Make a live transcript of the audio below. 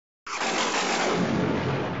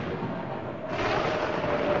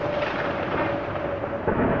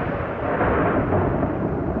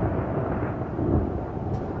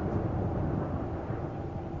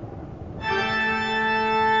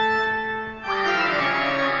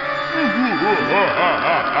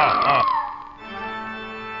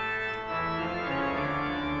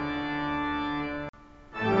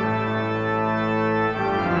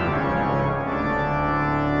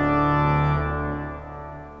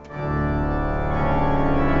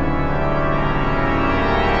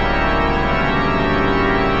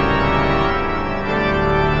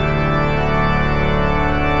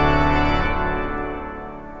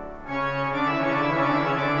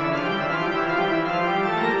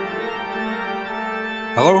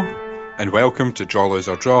Hello, and welcome to Draw, Lose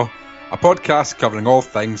or Draw, a podcast covering all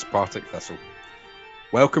things Partick Thistle.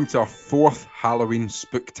 Welcome to our 4th Halloween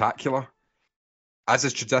Spooktacular. As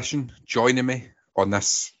is tradition, joining me on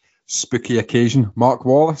this spooky occasion, Marc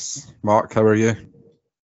Wallace. Marc, how are you?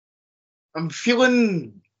 I'm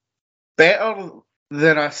feeling better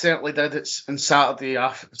than I certainly did on Saturday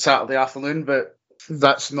afternoon, but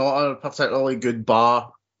that's not a particularly good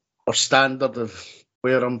bar or standard of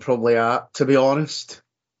where I'm probably at, to be honest.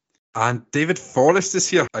 And David Forrest is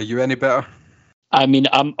here. Are you any better? I mean,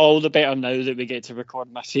 I'm all the better now that we get to record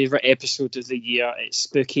my favourite episode of the year. It's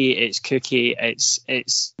spooky, it's kooky,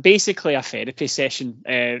 it's basically a therapy session,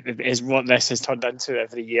 is what this has turned into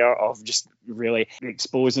every year, of just really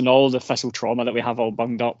exposing all the Thistle trauma that we have all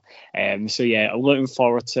bunged up. So yeah, I'm looking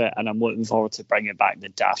forward to it, and I'm looking forward to bringing back the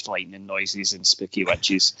daft lightning noises and spooky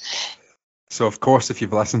witches. So of course, if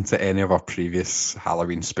you've listened to any of our previous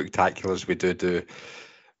Halloween Spooktaculars, we do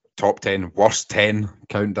top 10, worst 10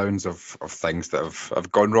 countdowns of things that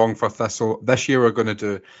have gone wrong for Thistle. This year we're going to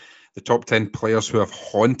do the top 10 players who have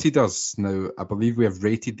haunted us. Now, I believe we have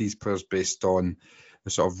rated these players based on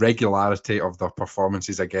the sort of regularity of their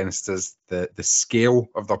performances against us, the scale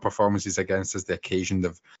of their performances against us, the occasion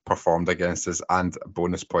they've performed against us, and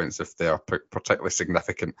bonus points if they are particularly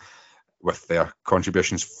significant with their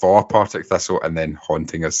contributions for Partick Thistle and then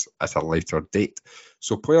haunting us at a later date.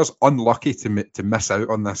 So players unlucky to miss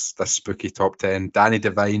out on this spooky top 10. Danny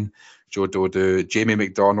Devine, Joe Dodo, Jamie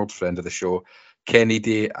McDonald, friend of the show, Kenny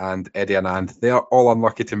D and Eddie Anand. They are all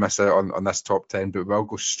unlucky to miss out on this top 10, but we'll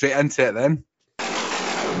go straight into it then.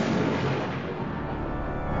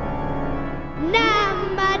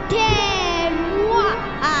 Number 10.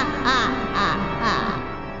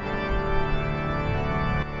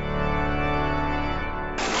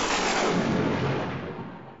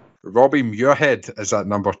 Robbie Muirhead is at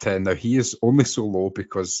number 10. Now, he is only so low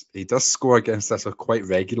because he does score against us quite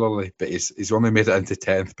regularly, but he's only made it into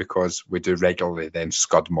 10th because we do regularly then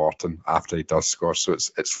Scud Morton after he does score. So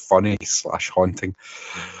it's funny / haunting.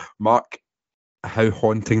 Marc, how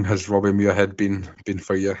haunting has Robbie Muirhead been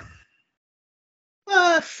for you?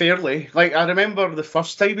 Fairly. Like, I remember the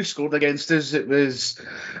first time he scored against us, it was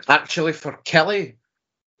actually for Kelly.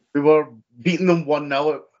 We were beating them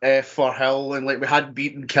 1-0 at Firhill, and we had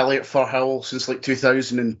beaten Kelly at Firhill since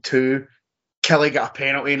 2002. Kelly got a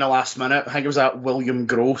penalty in the last minute. I think it was that William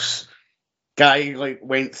Gross guy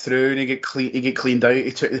went through and he get cleaned out.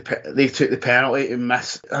 They took the penalty and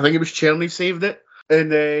missed. I think it was Cherney saved it,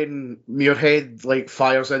 and then Muirhead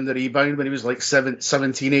fires in the rebound when he was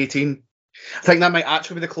 17, 18. I think that might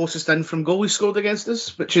actually be the closest in from goal he scored against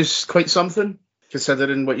us, which is quite something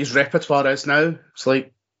considering what his repertoire is now. It's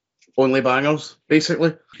only bangers,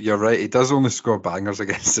 basically. You're right, he does only score bangers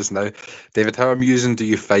against us now. David, how amusing do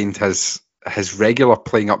you find his regular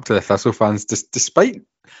playing up to the Thistle fans, despite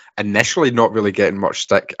initially not really getting much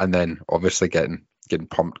stick and then obviously getting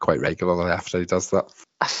pumped quite regularly after he does that?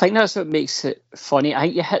 I think that's what makes it funny. I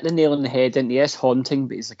think you hit the nail on the head, and yes, haunting,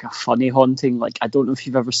 but it's a funny haunting. I don't know if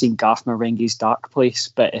you've ever seen Garth Marenghi's Dark Place,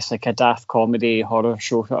 but it's a daft comedy horror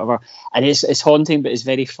show, whatever, and it's haunting, but it's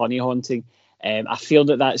very funny haunting. I feel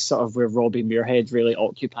that's sort of where Robbie Muirhead really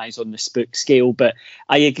occupies on the spook scale. But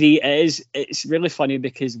I agree, it's really funny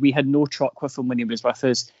because we had no truck with him when he was with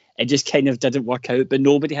us. It just kind of didn't work out, but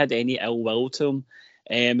nobody had any ill will to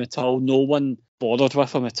him at all. No one bothered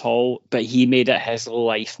with him at all, but he made it his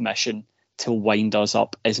life mission to wind us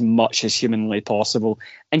up as much as humanly possible.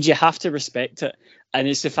 And you have to respect it. And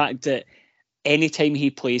it's the fact that anytime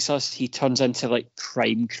he plays us, he turns into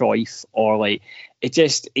Prime Cruyff, or he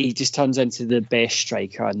just turns into the best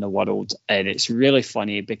striker in the world. And it's really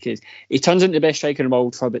funny because he turns into the best striker in the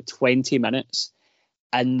world for about 20 minutes,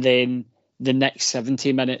 and then the next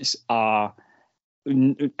 70 minutes are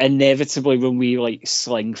inevitably when we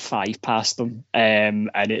sling 5 past them,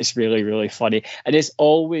 and it's really, really funny. And it's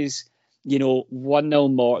always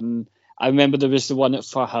 1-0 Morton. I remember there was the one at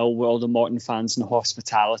Firhill where all the Morton fans in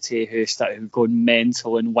hospitality who started going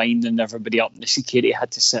mental and winding everybody up, and the security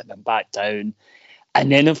had to sit them back down.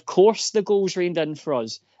 And then, of course, the goals rained in for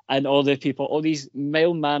us, and all these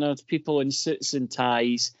mild-mannered people in suits and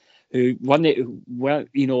ties who won it, well,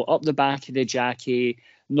 up the back of the Jackie,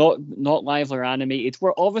 not live or animated.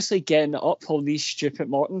 We're obviously getting up all these stupid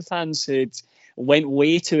Morton fans who'd went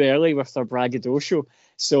way too early with their braggadocio.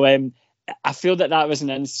 So I feel that was an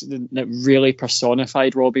incident that really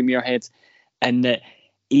personified Robbie Muirhead, and that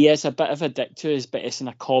he is a bit of a dick to us, but it's in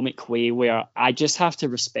a comic way where I just have to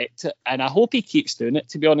respect it, and I hope he keeps doing it,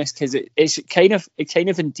 to be honest, because it's kind of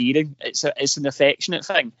endearing. It's an affectionate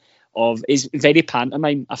thing. It's very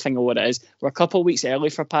pantomime, I think, of what it is. We're a couple of weeks early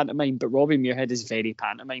for pantomime, but Robbie Muirhead is very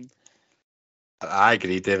pantomime. I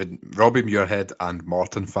agree, David. Robbie Muirhead and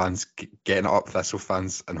Morton fans getting it up, Thistle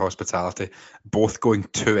fans and hospitality, both going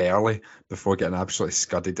too early before getting absolutely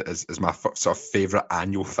scudded is my sort of favourite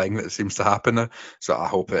annual thing that seems to happen now. So I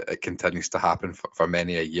hope it continues to happen for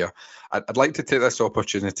many a year. I'd like to take this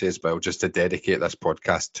opportunity as well just to dedicate this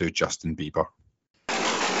podcast to Justin Bieber.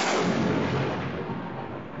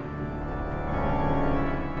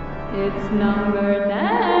 It's number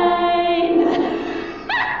 9.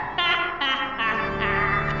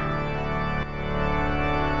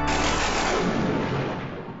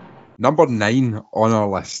 Number 9 on our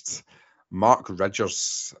list, Mark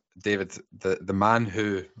Ridgers. David, the man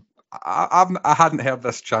who I hadn't heard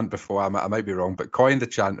this chant before. I might be wrong, but coined the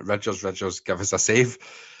chant "Ridgers, give us a save."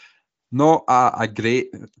 Not a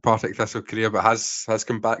great Partick Thistle career, but has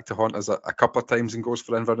come back to haunt us a couple of times and goes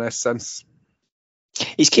for Inverness since.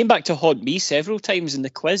 He's came back to haunt me several times in the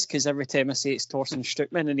quiz, because every time I say it's Torsten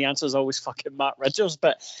Strickman and the answer is always fucking Mark Ridgers.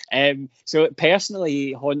 But so personally,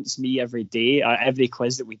 he haunts me every day, every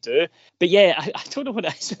quiz that we do. But yeah, I don't know what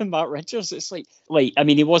it is with Mark Ridgers. It's like I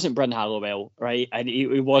mean, he wasn't Bryn Hallowell, right? And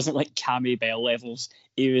he wasn't like Cammy Bell levels.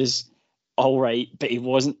 He was all right, but he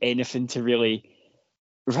wasn't anything to really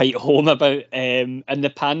write home about. And the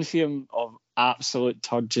pantheon of absolute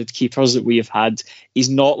turgid keepers that we have had, he's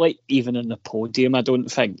not like even in the podium, I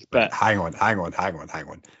don't think. But hang on.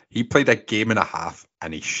 He played a game and a half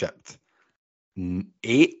and he shipped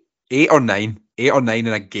eight or nine in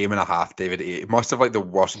a game and a half, David. It must have like the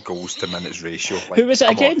worst goals to minutes ratio. Like, who was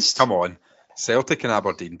it against? Come on. Celtic and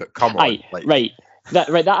Aberdeen, but come on. Right.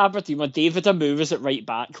 That Aberdeen one, David Amu was at right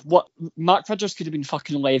back. What Mark Ridgers could have been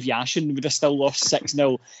fucking Lev Yashin and would have still lost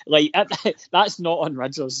 6-0. Like that's not on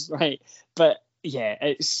Ridgers, right? But yeah,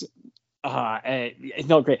 it's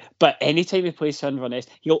not great. But anytime he plays for Inverness,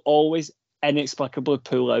 he'll always inexplicably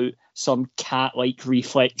pull out some cat-like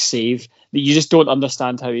reflex save that you just don't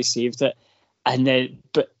understand how he saved it. And then,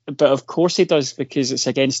 but of course he does, because it's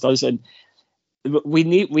against us, and we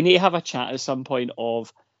need to have a chat at some point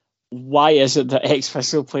of why is it that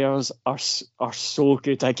ex-Thistle players are so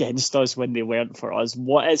good against us when they weren't for us?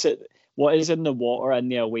 What is it? What is in the water in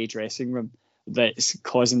the away dressing room that's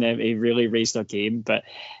causing them to really raise their game? But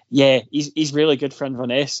yeah, he's really good for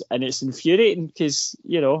Inverness, and it's infuriating because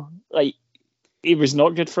he was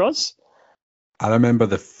not good for us. I remember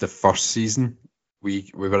the first season we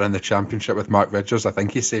were in the Championship with Mark Ridgers. I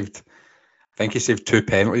think he saved 2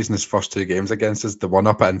 penalties in his first 2 games against us. The one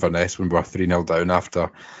up at Inverness when we were 3-0 down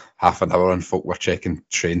after half an hour and folk were checking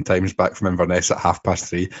train times back from Inverness at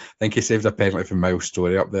 3:30. I think he saved a penalty from Miles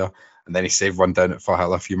Story up there, and then he saved one down at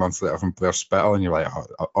Firhill a few months later from Blair Spittle, and you're like,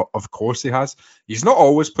 of course he has. He's not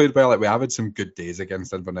always played well. Like, we have had some good days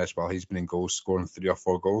against Inverness while he's been in goals, scoring 3 or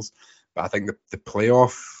 4 goals. But I think the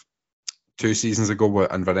playoff 2 seasons ago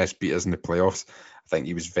where Inverness beat us in the playoffs, I think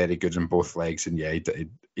he was very good in both legs, and yeah,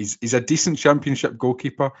 he's a decent Championship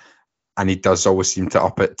goalkeeper, and he does always seem to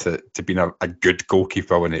up it to being a good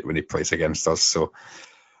goalkeeper when he plays against us. So,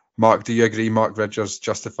 Mark, do you agree Mark Ridgers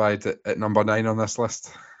justified at number 9 on this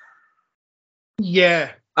list?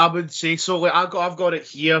 Yeah, I would say so. Like, I've got it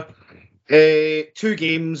here. 2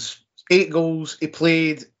 games, 8 goals. He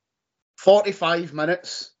played 45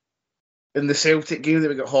 minutes in the Celtic game that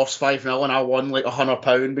we got horsed 5-0, and I won like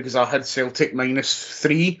 £100 because I had Celtic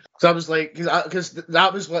 -3. So I was like, because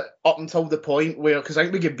that was like up until the point where, because I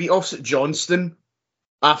think we get beat off at Johnston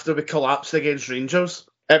after we collapsed against Rangers.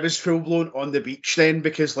 It was full blown on the beach then,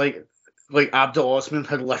 because like Abdul Osman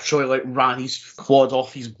had literally like ran his quad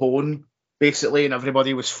off his bone basically, and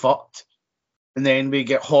everybody was fucked. And then we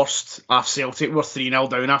get horsed off Celtic. We're 3-0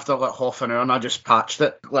 down after like half an hour, and I just patched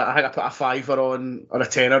it. Like, I think I put a 5er on or a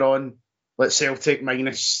 10er on. Like Celtic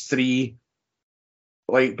 -3,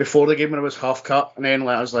 like before the game when it was half cut, and then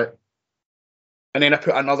I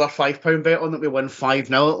put another £5 bet on that we win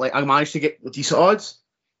 5-0. Like, I managed to get decent odds,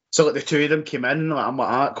 so like the 2 of them came in, and like, I'm like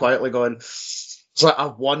that, quietly going, it's like I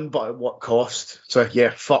won, but at what cost? So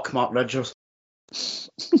yeah, fuck Mark Ridgers.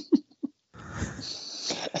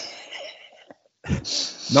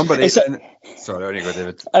 Number 8. Sorry, on you go,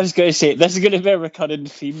 David. I was going to say, this is going to be a recurring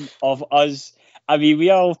theme of us I mean, we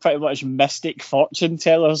are all pretty much mystic fortune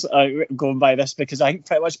tellers going by this, because I think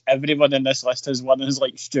pretty much everyone in this list has won his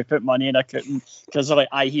like stupid money in a cooking, because they're like,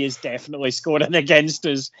 he is definitely scoring against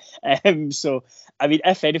us. So, I mean,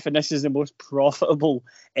 if anything, this is the most profitable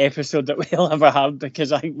episode that we'll ever have,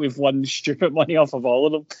 because I think we've won stupid money off of all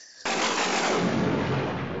of them.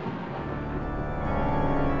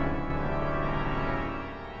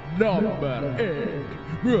 Number 8.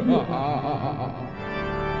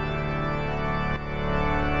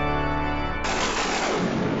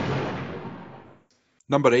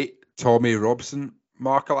 Number 8, Tommy Robson.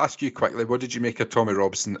 Mark, I'll ask you quickly, what did you make of Tommy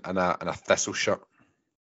Robson in a Thistle shirt?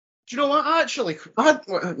 Do you know what? I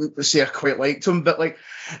quite liked him, but like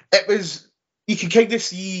it was, you could kind of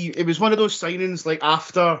see it was one of those signings like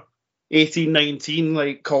after 18-19,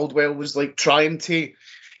 like Caldwell was like trying to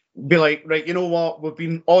be like, right, you know what? We've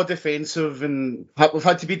been all defensive and we've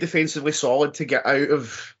had to be defensively solid to get out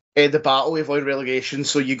of the battle, avoid relegation.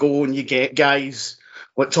 So you go and you get guys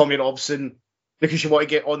like Tommy Robson because you want to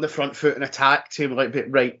get on the front foot and attack to be like,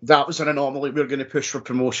 right, that was an anomaly. We're going to push for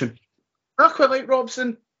promotion. I quite like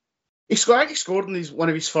Robson. He scored in one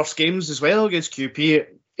of his first games as well against QP at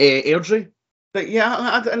Airdrie. But yeah,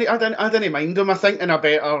 I didn't mind him. I think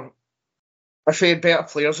if he had better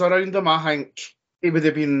players around him, I think he would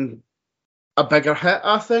have been a bigger hit,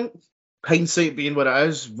 I think. Hindsight being what it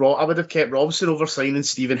is, I would have kept Robson over signing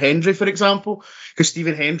Stephen Hendry, for example, because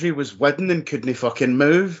Stephen Hendry was wooden and couldn't fucking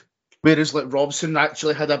move, whereas like Robson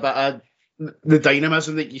actually had a bit of the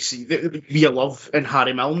dynamism that you see, that we love in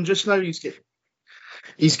Harry Milne just now.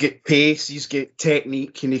 He's got pace, he's got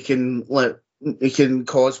technique, and he can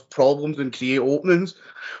cause problems and create openings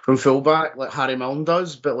from fullback like Harry Milne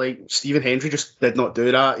does. But like Stephen Hendry just did not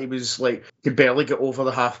do that. He was like, he barely got over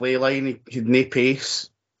the halfway line. He had no pace.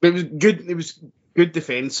 But it was good. It was good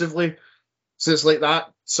defensively. So it's like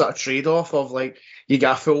that sort of trade-off of like, you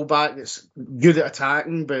got a fullback that's good at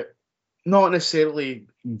attacking, but not necessarily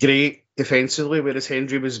great defensively, whereas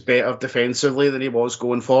Hendry was better defensively than he was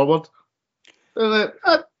going forward. I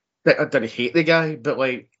didn't hate the guy, but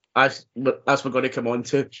like, as we're going to come on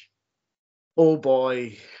to, oh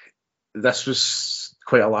boy, this was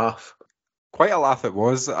quite a laugh. Quite a laugh it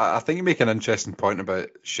was. I think you make an interesting point about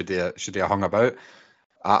should he have hung about.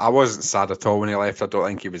 I wasn't sad at all when he left. I don't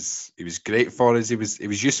think he was great for us. He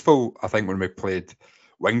was useful, I think, when we played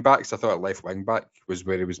wing backs. I thought left wing back was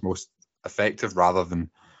where he was most effective rather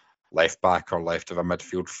than left back or left of a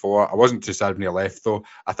midfield four. I wasn't too sad when he left, though.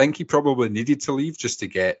 I think he probably needed to leave just to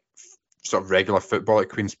get sort of regular football at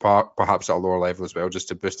Queen's Park, perhaps at a lower level as well, just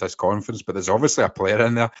to boost his confidence. But there's obviously a player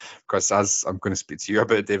in there, because as I'm going to speak to you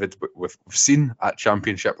about, David, we've seen at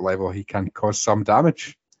championship level he can cause some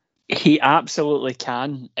damage. He absolutely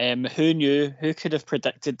can. Who knew? Who could have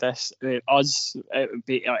predicted this? Us, it would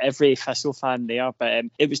be every Thistle fan there. But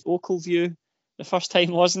it was Oakleview the first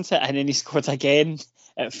time, wasn't it? And then he scored again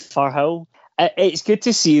at Firhill. It's good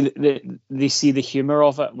to see that they see the humour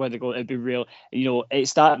of it, where they go, it'd be real. You know,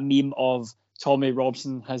 it's that meme of Tommy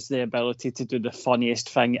Robson has the ability to do the funniest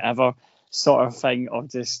thing ever sort of thing, of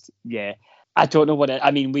just, yeah. I don't know what it,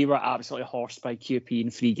 I mean, we were absolutely horsed by QP in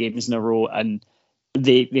 3 games in a row, and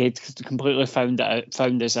they had completely found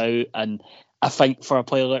us out. And I think for a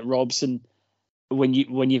player like Robson, when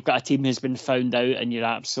you've got a team who's been found out and you're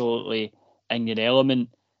absolutely in your element,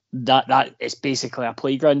 that is basically a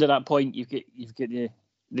playground at that point. You've got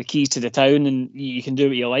the keys to the town, and you can do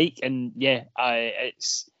what you like. And yeah,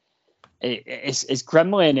 it's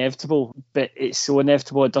grimly inevitable, but it's so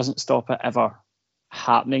inevitable it doesn't stop it ever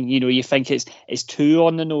happening. You know, you think it's too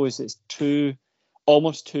on the nose, it's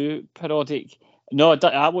almost too parodic. No,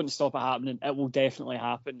 I wouldn't stop it happening. It will definitely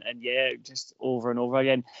happen. And yeah, just over and over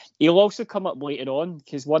again. He'll also come up later on,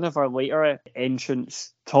 because one of our later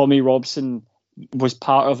entrants, Tommy Robson, was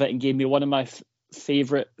part of it and gave me one of my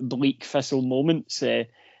favourite bleak Thistle moments. But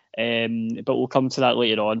we'll come to that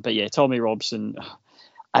later on. But yeah, Tommy Robson,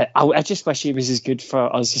 I just wish he was as good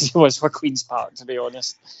for us as he was for Queen's Park, to be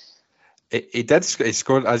honest. He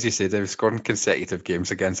scored, as you said, he was scoring consecutive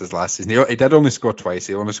games against us last season. He did only score twice.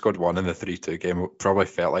 He only scored one in the 3-2 game. It probably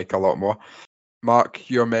felt like a lot more. Mark,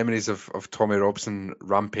 your memories of Tommy Robson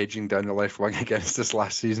rampaging down the left wing against us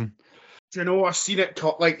last season? Do you know, I seen it,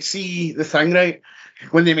 see the thing, right?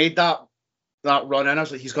 When they made that run in, I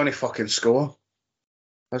was like, he's going to fucking score.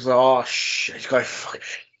 I was like, oh, shit, he's going to fucking...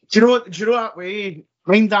 Do you know that way?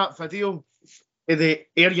 Find that video of the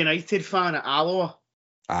Ayr United fan at Alloa.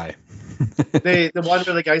 Aye. the one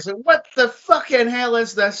where the guy's like, what the fucking hell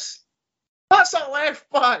is this? That's a left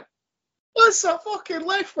back. That's a fucking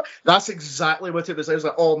left back. That's exactly what it was. I was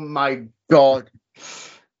like, oh my God.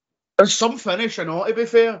 There's some finish, I know, to be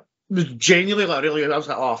fair. was genuinely like really. I was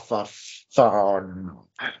like, oh, for fun.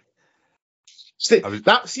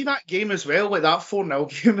 That game as well, like that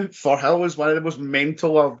 4-0 game at Firhill was one of the most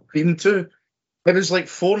mental I've been to. It was like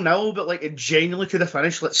 4-0, but like it genuinely could have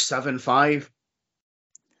finished like 7-5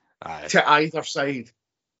 to either side.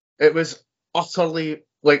 It was utterly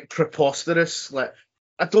like preposterous. Like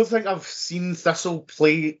I don't think I've seen Thistle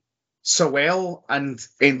play so well and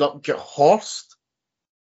end up get horsed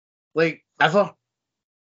like ever.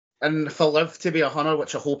 And if I live to be a hunter,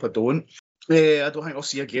 which I hope I don't, I don't think I'll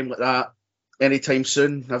see a game like that anytime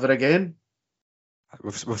soon, ever again.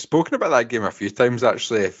 We've spoken about that game a few times,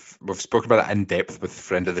 actually. We've spoken about it in depth with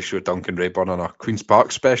friend of the show, Duncan Rayburn, on our Queen's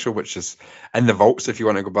Park special, which is in the vaults if you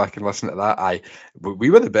want to go back and listen to that. We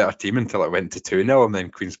were the better team until it went to 2-0, and then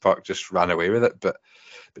Queen's Park just ran away with it. But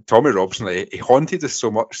Tommy Robson, he haunted us so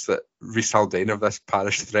much that Rhys Haldane of this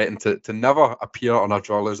parish threatened to never appear on a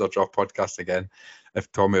Draw, Lose or Draw podcast again if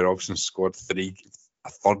Tommy Robson scored a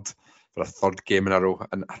third game in a row.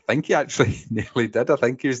 And I think he actually nearly did. I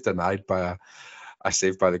think he was denied by a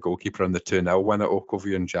save by the goalkeeper in the 2-0 win at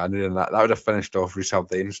Oakview in January, and that would have finished off Rhys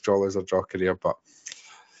Haldane's Draw, Lose or Draw career. But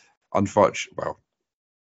unfortunately,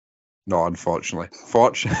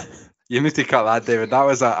 you need to cut that, David. That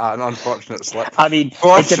was an unfortunate slip. I mean,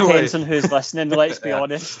 it depends on who's listening, let's be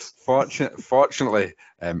honest. Fortunately,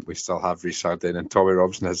 we still have Rhys Haldane, and Tommy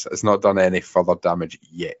Robson has not done any further damage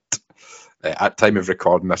yet. At time of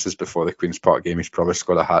recording, this is before the Queen's Park game. He's probably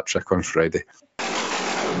scored a hat-trick on Friday.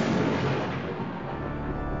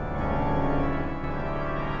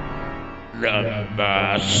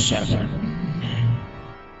 Number 7.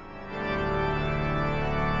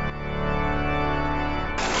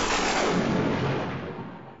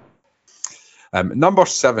 Number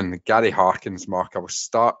 7, Gary Harkins. Mark, I will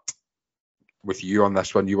start with you on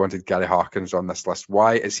this one. You wanted Gary Harkins on this list.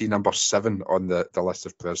 Why is he number 7 on the list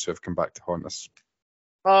of players who have come back to haunt us?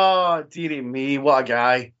 Oh, dearie me, what a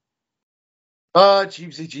guy. Oh,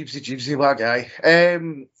 Jeebsy, what a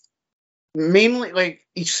guy. Mainly, like,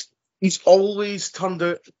 he's always turned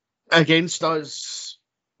out against us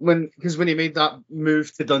because when he made that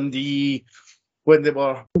move to Dundee, when they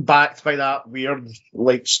were backed by that weird,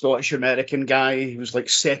 like, Scottish American guy who was like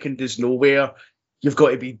second is nowhere. You've got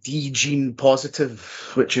to be D-gene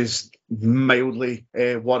positive, which is mildly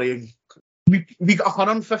worrying. We got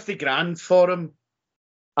 150 grand for him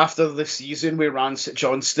after the season. We ran St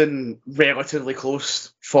Johnstone relatively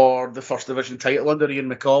close for the First Division title under Ian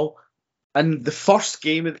McCall. And the first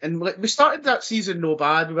game, and we started that season no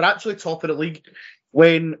bad. We were actually top of the league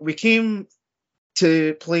when we came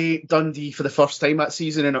to play Dundee for the first time that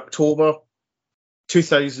season in October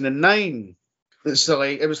 2009. So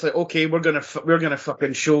like it was like, okay, we're gonna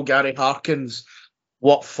fucking show Gary Harkins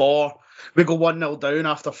what for. We go 1-0 down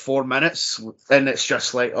after 4 minutes, and it's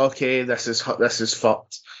just like, okay, this is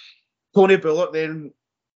fucked. Tony Bullock, then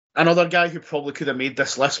another guy who probably could have made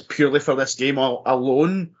this list purely for this game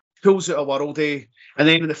alone, pulls out a worldie, and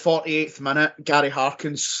then in the 48th minute, Gary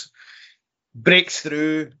Harkins breaks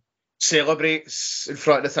through, celebrates in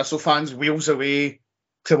front of the Thistle fans, wheels away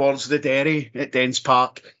towards the dairy at Dens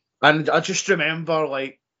Park. And I just remember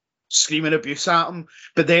like screaming abuse at him.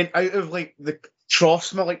 But then out of like the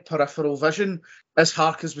across my like peripheral vision, as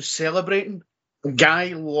Harkins was celebrating, the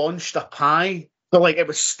guy launched a pie, but like it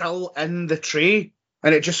was still in the tray,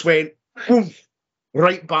 and it just went boom,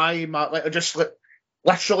 right by my like it just like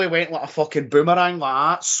literally went like a fucking boomerang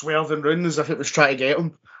like that, swerving round as if it was trying to get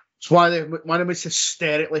him. It's one of the most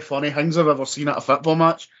hysterically funny things I've ever seen at a football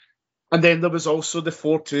match. And then there was also the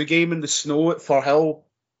 4-2 game in the snow at Firhill,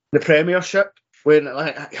 the Premiership, when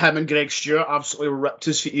like him and Greg Stewart absolutely ripped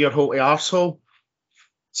his ear hole to arsehole.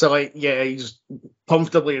 So like, yeah, he's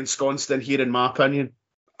comfortably ensconced in here, in my opinion.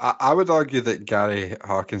 I would argue that Gary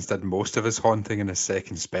Harkins did most of his haunting in his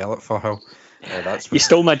second spell at Firhill. You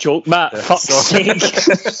stole my joke, Matt. Fuck's sake.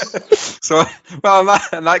 So, well,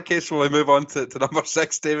 in that case, will we move on to number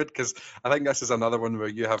 6, David? Because I think this is another one where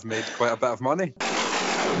you have made quite a bit of money.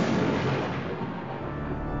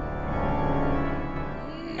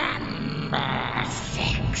 Number 6.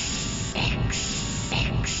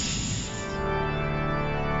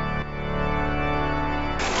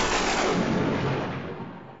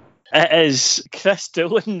 It is Chris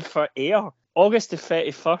Doolan for Ayr. August the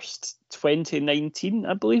 31st, 2019,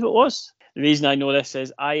 I believe it was. The reason I know this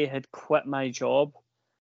is I had quit my job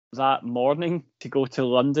that morning to go to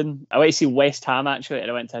London. I went to see West Ham, actually,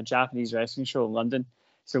 and I went to a Japanese wrestling show in London.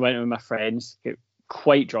 So I went with my friends, got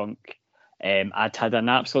quite drunk. I'd had an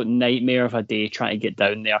absolute nightmare of a day trying to get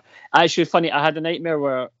down there. Actually, funny, I had a nightmare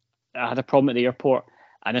where I had a problem at the airport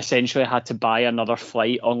and essentially had to buy another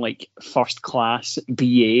flight on like first class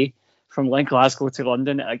BA from Glasgow to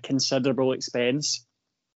London at a considerable expense.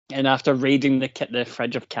 And after raiding the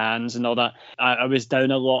fridge of cans and all that, I was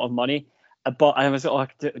down a lot of money. But I was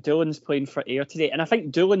like, Dylan's playing for Ayr today. And I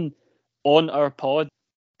think Dylan on our pod,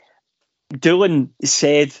 Dylan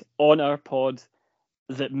said on our pod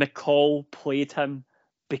that McCall played him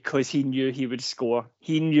because he knew he would score.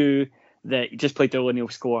 He knew that just play Dylan, he'll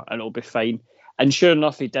score and it'll be fine. And sure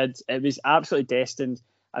enough, he did. It was absolutely destined.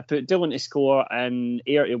 I put Dylan to score and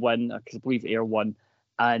Ayr to win, because I believe Ayr won.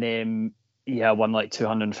 And I won like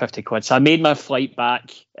 250 quid. So I made my flight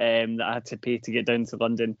back that I had to pay to get down to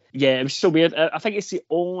London. Yeah, it was so weird. I think it's the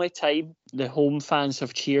only time the home fans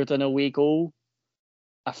have cheered an away goal.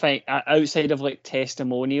 I think outside of like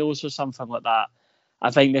testimonials or something like that.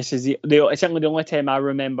 I think this is certainly the only time I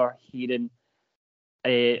remember hearing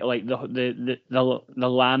like the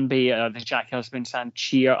Lambie or the Jack Husband stand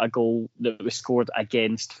cheer a goal that was scored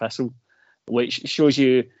against Thistle, which shows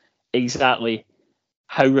you exactly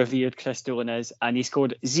how revered Chris Doolan is. And he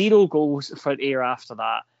scored 0 goals for Ayr after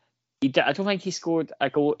that. I don't think he scored a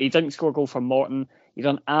goal. He didn't score a goal for Morton. He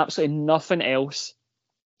done absolutely nothing else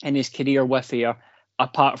in his career with Ayr,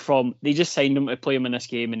 apart from they just signed him to play him in this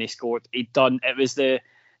game and he scored. It was the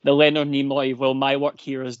Leonard Nimoy, well, my work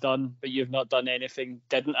here is done, but you've not done anything,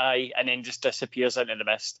 didn't I? And then just disappears into the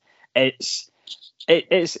mist. It's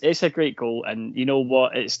a great goal, and you know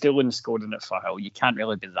what? It's Doolan scoring it for Hill. You can't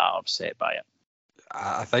really be that upset by it.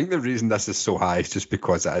 I think the reason this is so high is just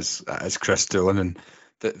because it is Chris Doolan, and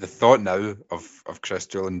the thought now of Chris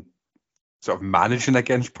Doolan sort of managing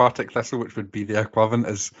against Partick Thistle, which would be the equivalent,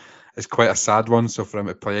 is quite a sad one. So for him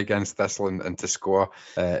to play against Thistle and to score.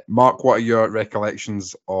 Mark, what are your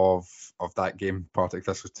recollections of that game, Partick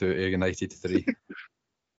Thistle 2, Ayr United 3?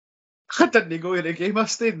 I didn't go to the game. I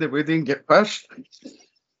stayed in the wood and get pissed.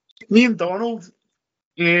 Me and Donald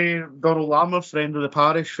Lammer, friend of the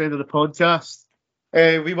parish, friend of the podcast,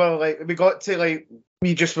 we were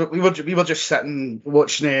just sitting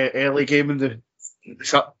watching the early game in the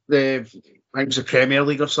I think it was the Premier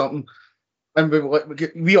League or something, and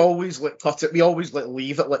we always cut it. We always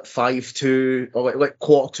leave at 5-2 or like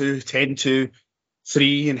 1/4 to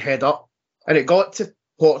 10-3 and head up, and it got to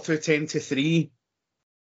 1/4 to 10-3,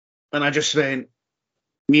 and I just went.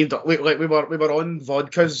 We were on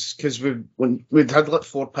vodkas because we'd had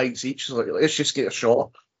 4 pints each. So let's just get a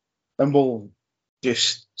shot, and we'll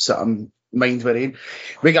just sit and mind our own.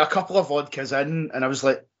 We got a couple of vodkas in, and I was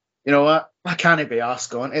like, you know what? I can't be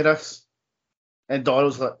asked going to this. And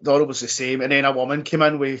Donald was the same. And then a woman came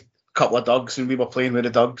in with a couple of dugs, and we were playing with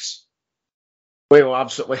the dugs. We were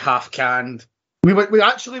absolutely half canned. We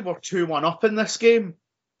actually were 2-1 up in this game.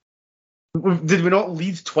 Did we not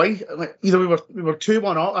lead twice? Either we were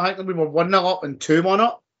 2-1 up. I think we were 1-0 up and 2-1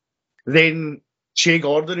 up. Then Shea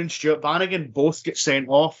Gordon and Stuart Bannigan both get sent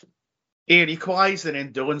off. Ayr equalised, and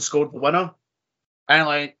then Doolan scored the winner. And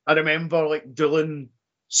I remember Doolan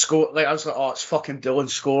scored. I was like, oh, it's fucking Doolan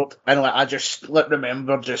scored. And I just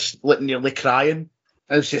remember just nearly crying.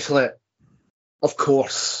 I was just like, of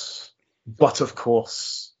course, but of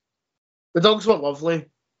course, the dogs were lovely.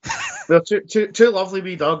 They're two lovely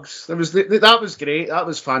wee dogs. That was great. That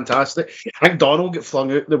was fantastic. I think Donald got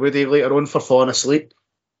flung out the woody later on for falling asleep.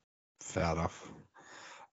 Fair enough.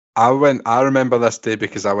 I remember this day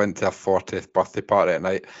because I went to a 40th birthday party at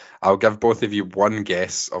night. I'll give both of you one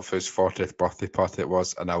guess of whose 40th birthday party it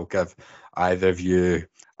was, and I'll give you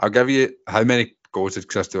how many goals did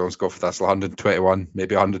Chris Doolan score for Thistle? 121,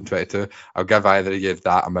 maybe 122. I'll give either of you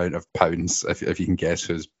that amount of pounds if you can guess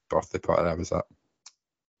whose birthday party that was at.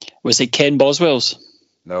 Was it Ken Boswell's?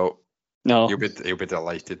 No. He'll be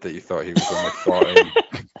delighted that you thought he was only 40 in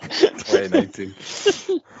 2019.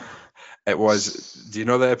 It was, do you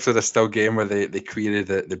know the episode of Still Game where they queried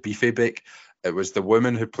the Beefy Bake? It was the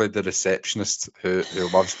woman who played the receptionist who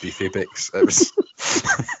loves Beefy Bakes. It was,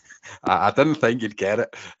 I didn't think you'd get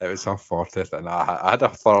it. It was her 40th, and I had a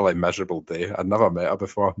thoroughly miserable day. I'd never met her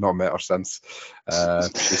before, not met her since.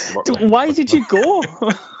 Why did you go?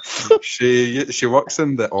 She works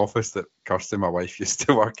in the office that Kirsty, my wife, used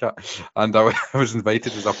to work at, and I was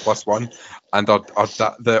invited as a +1. And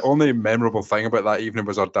the only memorable thing about that evening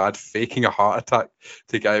was her dad faking a heart attack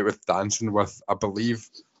to get out with dancing with, I believe,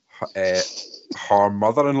 her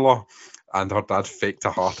mother-in-law, and her dad faked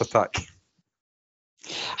a heart attack.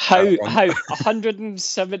 How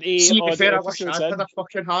 170 See, odd fair, I wish episodes I had in? a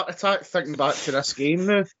fucking heart attack thinking back to this game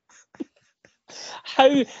now. How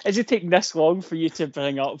is it taking this long for you to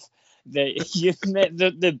bring up that you've met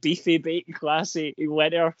the Beefy Bake classy who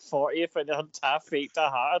went to her 40th and her dad faked a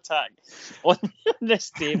heart attack on this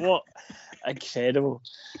day? What incredible!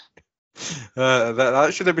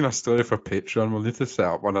 That should have been a story for Patreon. We'll need to set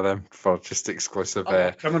up one of them for just exclusive.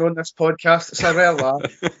 Coming on this podcast, it's a real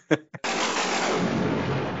laugh.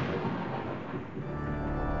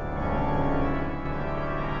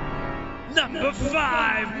 Number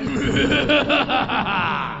 5.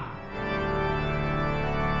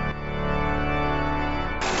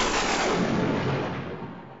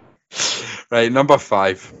 Right, number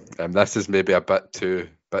 5. This is maybe a bit too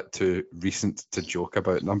recent to joke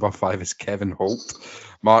about. Number 5 is Kevin Holt.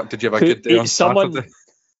 Mark, did you have a good day on Saturday?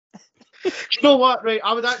 You know what? Right,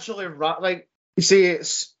 I would actually like you say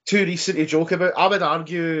it's too recent to joke about. I would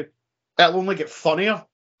argue it'll only get funnier.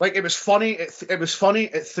 Like it was funny. It was funny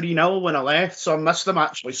at 3-0 when I left, so I missed them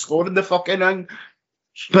actually scoring the fucking ring.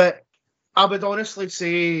 But I would honestly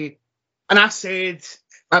say, and I said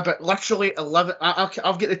about literally 11. I've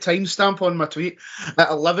got the timestamp on my tweet at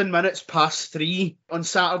 11 minutes past 3 on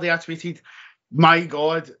Saturday. I tweeted, "My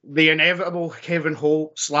God, the inevitable Kevin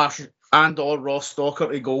Holt / and/or Ross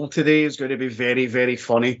Docherty goal today is going to be very, very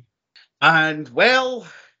funny." And well,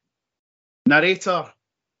 narrator,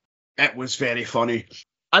 it was very funny.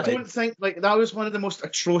 I don't think that was one of the most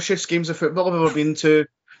atrocious games of football I've ever been to.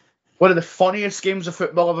 One of the funniest games of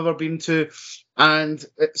football I've ever been to, and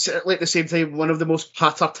it's at the same time one of the most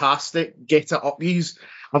patter-tastic get-it-uppies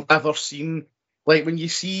I've ever seen. Like when you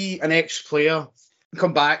see an ex-player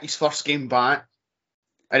come back, his first game back,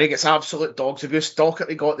 and he gets absolute dogs abuse.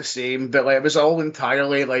 Docherty got the same, but it was all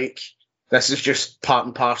entirely like this is just part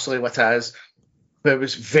and parcel of what it is. But it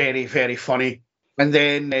was very, very funny. And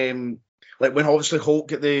then when obviously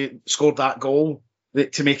Holt scored that goal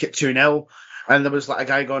to make it 2-0. And there was a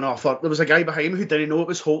guy going off. There was a guy behind me who didn't know it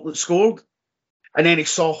was Holt that scored. And then he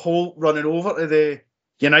saw Holt running over to the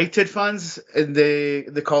United fans in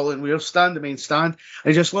the Colin Weir stand, the main stand.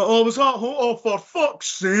 And he just went, "Oh, was that Holt? Oh, for fuck's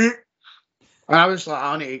sake." And I was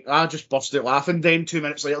like, I just busted laughing. Then 2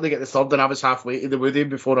 minutes later, they get the third, and I was halfway to the Woody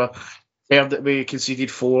before I heard that we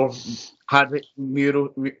conceded 4, had Aaron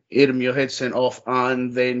Muirhead sent off,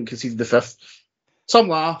 and then conceded the 5th. Some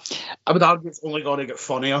laugh. I would argue it's only going to get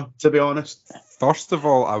funnier, to be honest. First of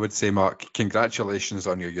all, I would say, Mark, congratulations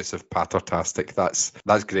on your use of patter-tastic. That's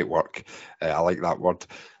great work. I like that word.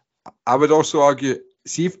 I would also argue,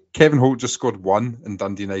 see if Kevin Holt just scored 1 and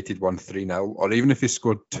Dundee United won 3-0, or even if he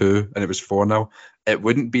scored 2 and it was 4-0, it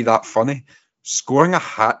wouldn't be that funny. Scoring a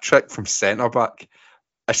hat-trick from centre-back,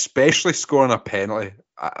 especially scoring a penalty,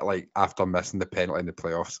 after missing the penalty in the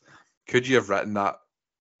playoffs, could you have written that?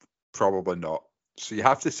 Probably not. So you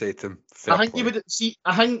have to say to him, fair play. You would see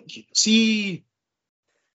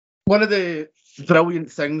one of the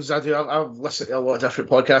brilliant things I do. I've listened to a lot of different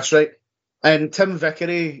podcasts, right? And Tim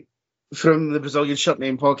Vickery from the Brazilian Shirt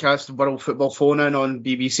Name podcast, World Football Phone In on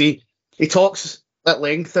BBC, he talks at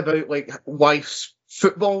length about why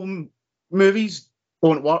football movies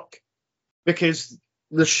don't work, because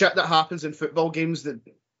the shit that happens in football games that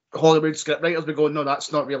Hollywood scriptwriters be going, "No,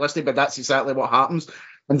 that's not realistic," but that's exactly what happens.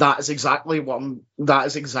 And that is exactly one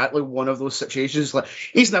of those situations.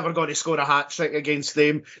 He's never going to score a hat-trick against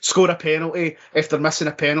them, score a penalty. If they're missing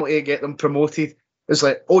a penalty, get them promoted. It's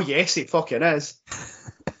like, oh yes, he fucking is.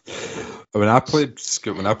 When I played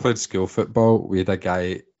school football, we had a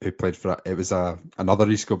guy who played for it was another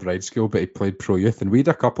East Kilbride school, but he played pro youth, and we had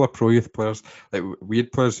a couple of pro youth players. We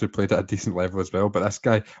had players who played at a decent level as well. But this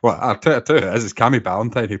guy, well, I'll tell you who it is. It's Cammy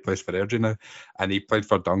Ballantyne, who plays for Airdrie now, and he played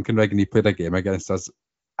for Duncanrig, and he played a game against us,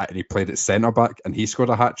 and he played at centre back, and he scored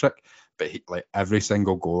a hat trick. But every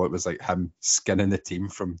single goal, it was him skinning the team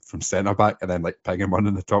from centre back, and then pinging one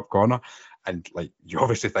in the top corner. And you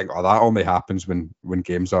obviously think, oh, that only happens when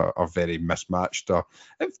games are very mismatched. Or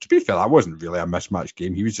to be fair, that wasn't really a mismatched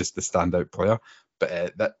game. He was just the standout player.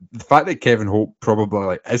 But the fact that Kevin Holt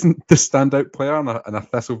probably isn't the standout player in a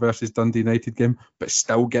Thistle versus Dundee United game, but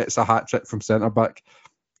still gets a hat trick from centre back,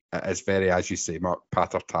 is very, as you say, Mark,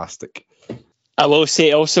 patter-tastic. I will say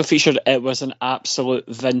it also featured, it was an absolute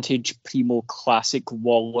vintage primo classic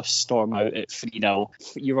Wallace storm out at 3-0.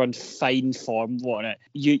 You were on fine form, wasn't it?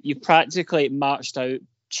 You practically marched out,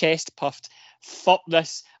 chest puffed, fuck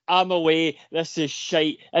this, I'm away, this is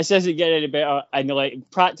shite, this isn't getting any better, and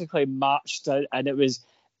practically marched out, and it was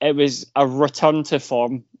a return to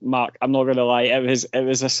form, Mark. I'm not going to lie. It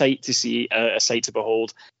was a sight to see, a sight to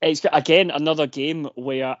behold. It's again another game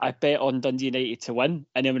where I bet on Dundee United to win,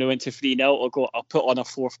 and then when I went to 3-0, I'll put on a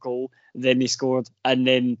 4th goal. Then they scored, and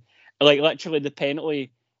then literally the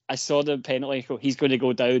penalty. I saw the penalty. He's going to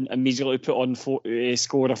go down. Immediately put on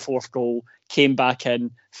scored a 4th goal. Came back in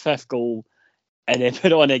 5th goal. And then put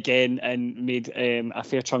it on again and made a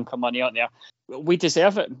fair chunk of money out there. We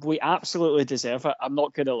deserve it. We absolutely deserve it. I'm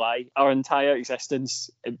not going to lie. Our entire existence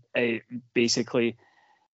basically,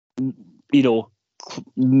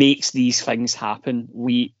 makes these things happen.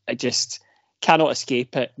 We just cannot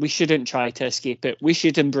escape it. We shouldn't try to escape it. We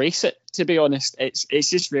should embrace it, to be honest. It's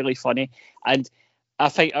just really funny. And I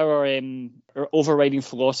think our overriding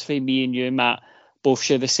philosophy, me and you, Matt, both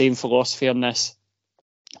share the same philosophy on this.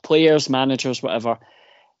 Players, managers, whatever.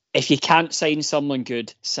 If you can't sign someone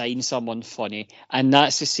good, sign someone funny. And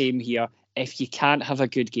that's the same here. If you can't have a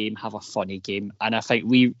good game, have a funny game. And I think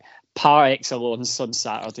we, par excellence on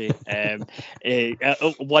Saturday,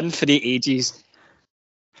 one for the ages.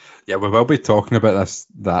 Yeah, we will be talking about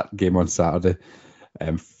that game on Saturday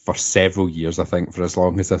for several years, I think, for as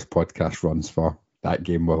long as this podcast runs for. That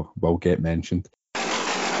game will get mentioned.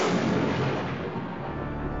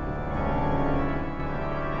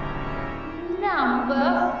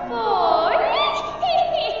 Number 4.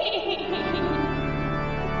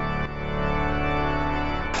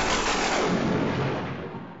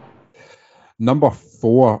 Number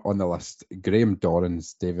 4 on the list, Graham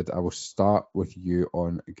Dorrans. David, I will start with you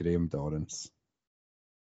on Graham Dorrans.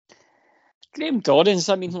 Graham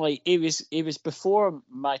Dorrans, I mean, like, he was before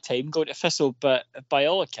my time going to Thistle, but by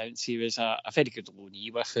all accounts, he was a very good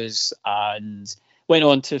loanee with us and went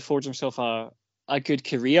on to forge himself a good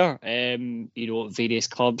career, at various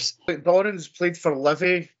clubs. Dorrans played for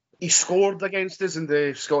Livy. He scored against us in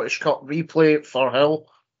the Scottish Cup replay for Hill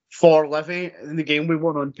for Livy in the game we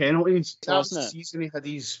won on penalties. Last season he had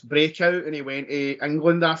his breakout and he went to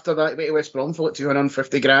England after that. He went to West Brom for like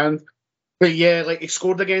 250 grand. But yeah, like he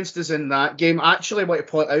scored against us in that game. I actually want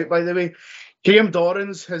to point out, by the way, Graham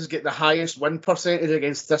Dorrans has got the highest win percentage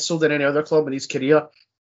against Thistle than any other club in his career.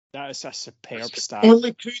 That is a superb stat.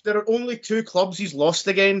 There are only 2 clubs he's lost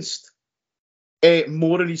against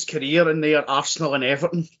more in his career, and they are Arsenal and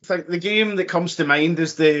Everton. I think the game that comes to mind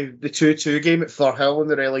is the 2-2 game at Firhill in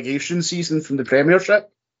the relegation season from the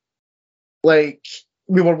Premiership. Like,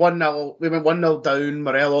 we were 1-0, we went 1-0 down,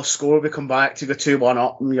 Morelos scored, we come back to go 2-1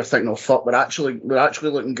 up, and you're thinking, oh fuck, we're actually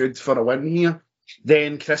looking good for a win here.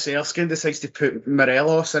 Then Chris Erskine decides to put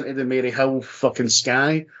Morelos into the Maryhill fucking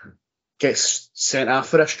sky, gets sent off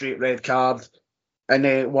for a straight red card, and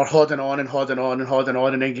we're holding on, and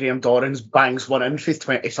then Graham Dorrans bangs one in for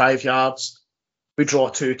 25 yards. We draw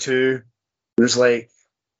 2-2. It was like,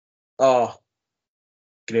 oh,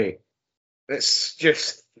 great.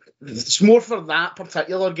 It's more for that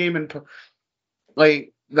particular game, and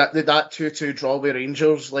like that 2-2 draw with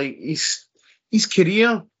Rangers. Like his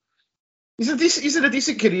career, he's had a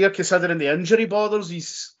decent career considering the injury bothers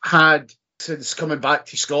he's had since coming back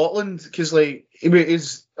to Scotland. Because like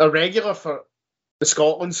he's a regular for the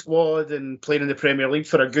Scotland squad and playing in the Premier League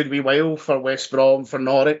for a good wee while for West Brom, for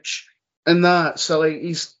Norwich, and that. So like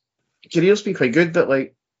his career's been quite good, but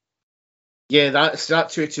like. Yeah, that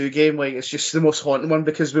 2-2 game, like, it's just the most haunting one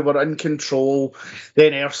because we were in control.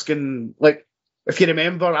 Then Erskine, like, if you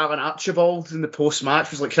remember, Alan Archibald in the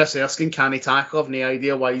post-match was like, Chris Erskine can't tackle, I've no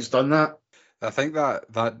idea why he's done that. I think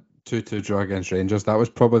that 2-2 draw against Rangers, that was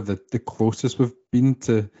probably the closest we've been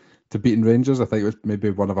to beating Rangers. I think it was maybe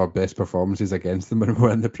one of our best performances against them when we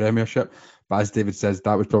were in the Premiership. But as David says,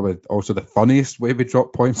 that was probably also the funniest way we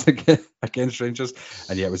dropped points against Rangers.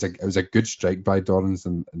 And yeah, it was a good strike by Dorrans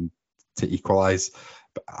and to equalise,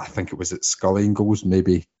 but I think it was at Scully and goals.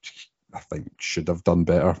 Maybe I think should have done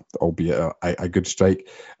better, albeit a good strike.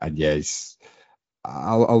 And yes, a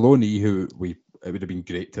loanee who it would have been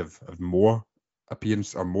great to have more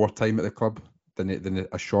appearance or more time at the club than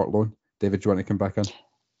a short loan. David, do you want to come back in?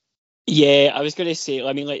 Yeah, I was going to say,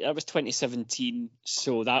 I mean, like that was 2017,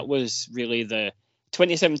 so that was really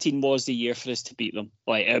 2017 was the year for us to beat them.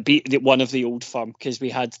 Like beat one of the old firm because we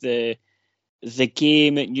had the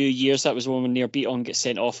game at New Year's. That was when near beat on, get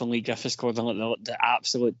sent off, and Lee Griffiths scored the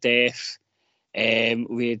absolute death.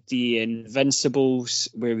 We had the Invincibles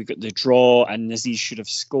where we got the draw and Aziz should have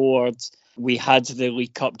scored. We had the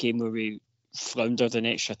League Cup game where we floundered in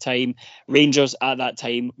extra time. Rangers at that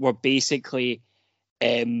time were basically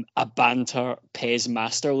a banter Pez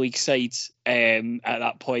Master League side at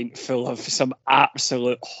that point, full of some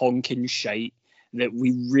absolute honking shite that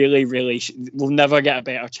we really, really will never get a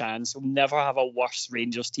better chance. We'll never have a worse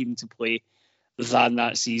Rangers team to play than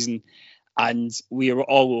that season. And we were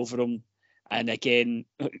all over them. And again,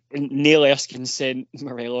 Neil Erskine sent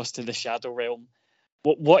Morelos to the Shadow Realm.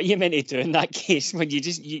 What are you meant to do in that case when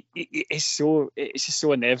it's just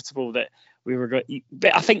so inevitable that we were going?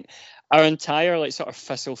 But I think our entire like sort of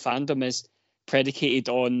Thistle fandom is predicated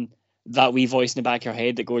on that wee voice in the back of our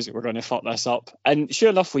head that goes, we're going to fuck this up. And sure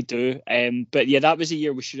enough, we do. But yeah, that was a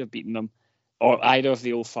year we should have beaten them, or either of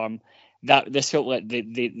the old firm. this felt like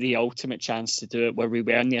the ultimate chance to do it, where we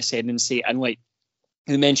were in the ascendancy. And like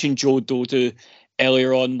you mentioned Joe Dodo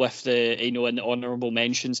earlier on with the, in the honourable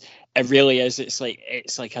mentions, it really is. It's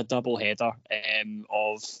like a double header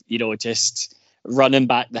of just running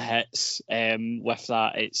back the hits. With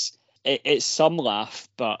that, it's some laugh,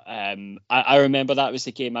 but I remember that was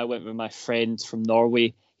the game I went with my friend from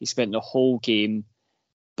Norway. He spent the whole game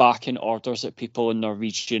barking orders at people in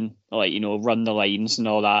Norwegian, like run the lines and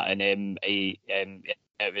all that, and it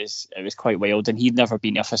was quite wild. And he'd never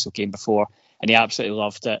been to a Thistle game before, and he absolutely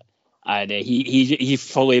loved it. And he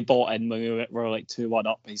fully bought in when we were like 2-1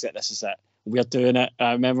 up. He's like, "This is it, we're doing it."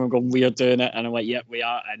 I remember him going, "We're doing it," and I'm like, "Yep, we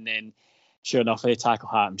are." And then sure enough, the tackle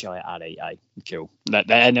happened. You're like, "All right, aye, cool."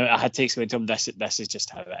 And I had to explain to him, this is just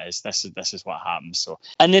how it is. This is what happens. So,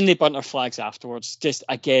 and then they burnt our flags afterwards. Just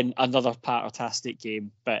again, another patter-tastic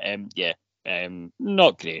game, but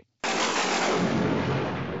not great.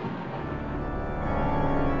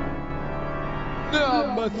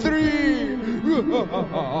 Number 3.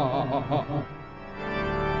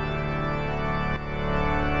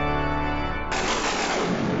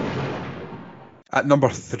 At number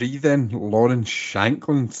 3, then, Lauren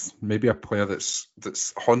Shankland, maybe a player that's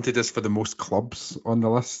haunted us for the most clubs on the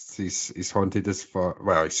list. He's haunted us for,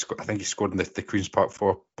 well, I think he scored in the Queen's Park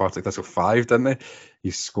 4, Partick Thistle 5, didn't he?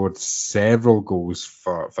 He scored several goals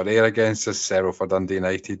for Ayr against us, several for Dundee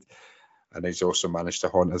United, and he's also managed to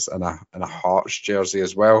haunt us in a Hearts jersey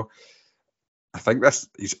as well. I think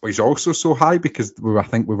he's also so high because I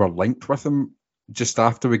think we were linked with him just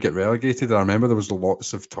after we get relegated. I remember there was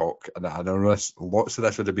lots of talk, and I know lots of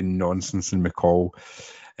this would have been nonsense in McCall,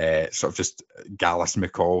 sort of just Gallus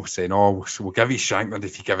McCall saying, "Oh, so we'll give you Shankland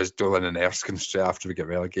if you give us Dolan and Erskine straight after we get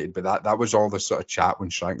relegated." But that was all the sort of chat when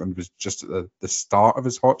Shankland was just at the start of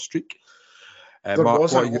his hot streak. There Mark,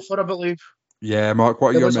 was an offer, I believe. Yeah, Mark,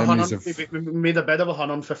 what are your memories of... We made a bid of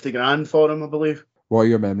 150 grand for him, I believe. What are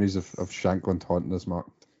your memories of Shankland haunting us, Mark?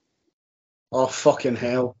 Oh, fucking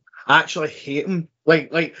hell. I actually hate him.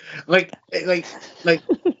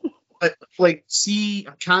 See,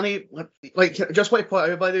 I can't, just want to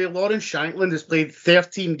point out, by the way, Lawrence Shankland has played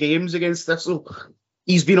 13 games against Thistle.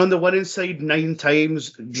 He's been on the winning side 9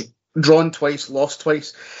 times, drawn twice, lost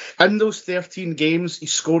twice. In those 13 games, he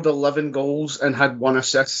scored 11 goals and had 1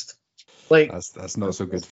 assist. That's not so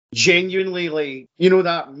good. Genuinely,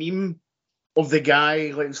 that meme of the guy,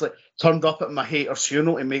 it's turned up at my hater's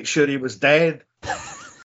funeral to make sure he was dead.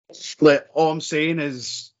 All I'm saying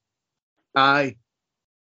is, aye,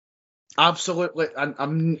 absolutely,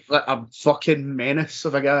 I'm a fucking menace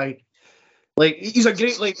of a guy. He's a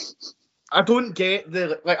great, I don't get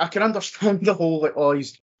I can understand the whole,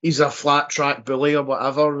 he's a flat track bully or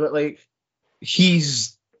whatever, but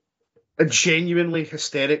he's a genuinely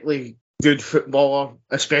hysterically good footballer,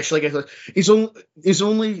 especially against. He's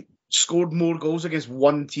only scored more goals against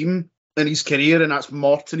one team in his career, and that's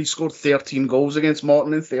Morton. He scored 13 goals against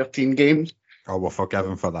Morton in 13 games. Oh, we'll forgive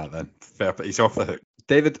him for that then. Fair, but he's off the hook.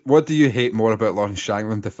 David, what do you hate more about Lawrence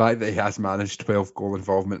Shankland? The fact that he has managed 12 goal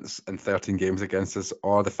involvements in 13 games against us,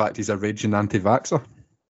 or the fact he's a raging anti-vaxxer?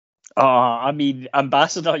 Oh, I mean,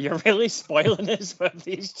 Ambassador, you're really spoiling us with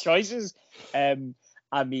these choices.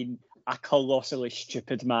 I mean, a colossally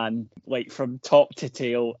stupid man, from top to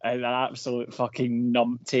tail, and an absolute fucking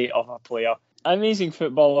numpty of a player. Amazing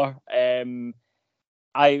footballer. He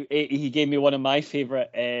gave me one of my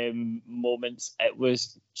favourite moments. It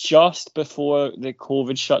was just before the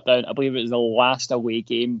COVID shutdown. I believe it was the last away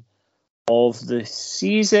game of the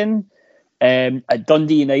season at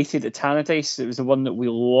Dundee United at Tannadice. It was the one that we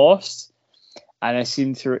lost. And I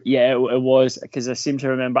seem to, it was, because I seem to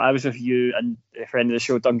remember I was with you and a friend of the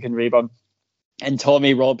show, Duncan Rayburn, and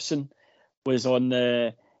Tommy Robson was on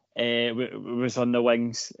the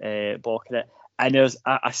wings blocking it. And there's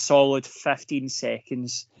a solid 15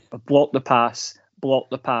 seconds of block the pass, block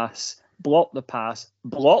the pass, block the pass,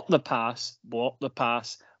 block the pass, block the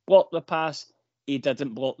pass, block the pass. He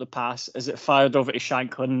didn't block the pass as it fired over to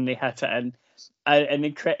Shankland and they hit it in.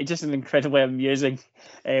 Just an incredibly amusing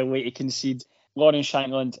way to concede. Lawrence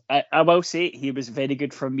Shankland, I will say he was very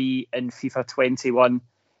good for me in FIFA 21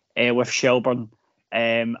 with Shelburne.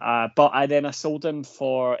 But I sold him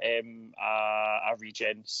for a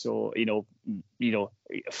regen. So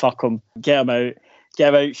fuck him, get him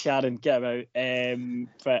out, Sharon, get him out.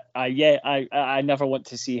 But I never want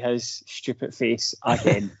to see his stupid face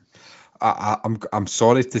again. I'm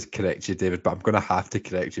sorry to correct you, David, but I'm going to have to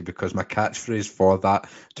correct you because my catchphrase for that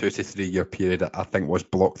 2 to 3 year period, I think, was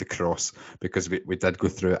block the cross, because we did go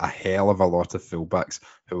through a hell of a lot of fullbacks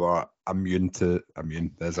who are immune.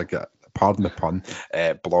 There's pardon the pun,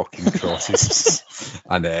 blocking crosses.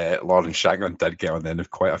 And Lauren Shanklin did get on the end of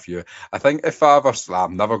quite a few. I think if I ever,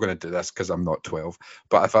 I'm never going to do this because I'm not 12,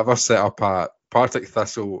 but if I ever set up a Partick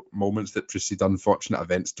Thistle moments that precede unfortunate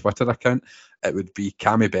events Twitter account, it would be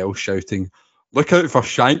Cammy Bell shouting, "Look out for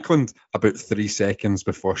Shankland," about 3 seconds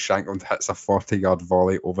before Shankland hits a 40-yard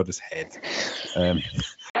volley over his head.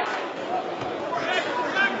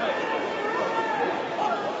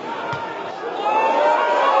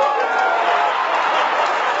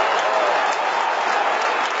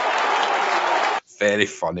 Very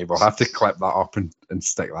funny. We'll have to clip that up and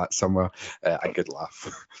stick that somewhere. A good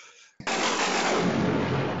laugh.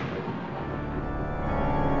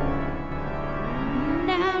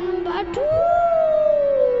 Number 2.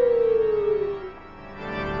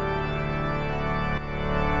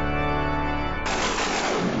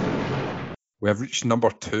 We have reached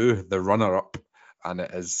number 2, the runner-up, and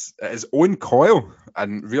it is Owen Coyle.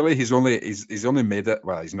 And really, he's only made it.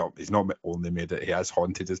 Well, he's not only made it. He has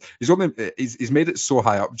haunted us. He's made it so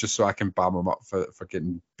high up just so I can bam him up for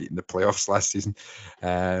getting beaten the playoffs last season.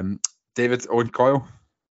 David, Owen Coyle.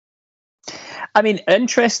 I mean,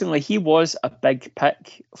 interestingly, he was a big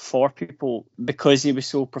pick for people because he was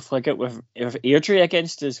so profligate with Airdrie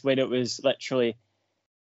against us when it was literally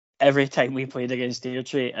every time we played against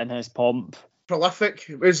Airdrie in his pomp. Prolific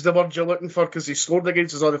is the word you're looking for, because he scored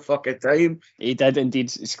against us all the fucking time. He did indeed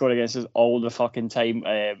score against us all the fucking time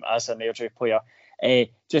as an Airdrie player.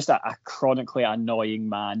 Just a chronically annoying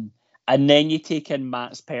man. And then you take in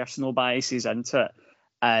Matt's personal biases into it,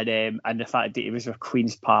 and the fact that he was with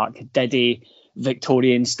Queen's Park, Diddy,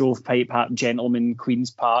 Victorian stovepipe hat gentleman,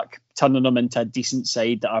 Queen's Park, turning them into a decent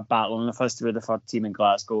side that are battling with us to be the third team in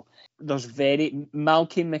Glasgow. There's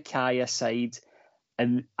Malky Mackay aside,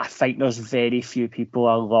 and I think there's very few people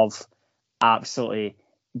I love absolutely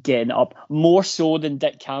getting up, more so than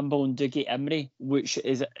Dick Campbell and Dougie Imrie, which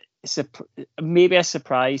is maybe a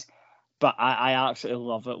surprise, but I absolutely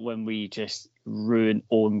love it when we just ruin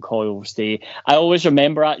Owen Coyle's day. I always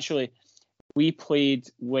remember, actually, we played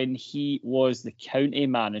when he was the county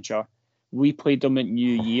manager. We played him at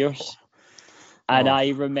New Year's. And I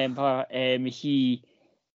remember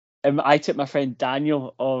I took my friend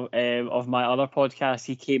Daniel of my other podcast.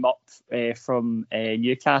 He came up from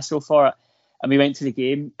Newcastle for it, and we went to the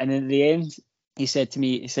game. And in the end, he said to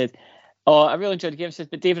me, "Oh, I really enjoyed the game." He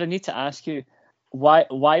said, "But David, I need to ask you, why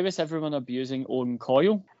was everyone abusing Owen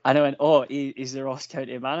Coyle?" And I went, "Oh, he's the Ross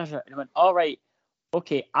County manager." And he went, "All right,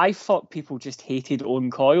 okay, I thought people just hated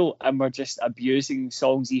Owen Coyle and were just abusing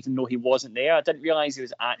songs even though he wasn't there. I didn't realise he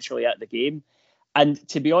was actually at the game." And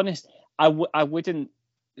to be honest, I wouldn't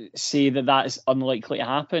say that is unlikely to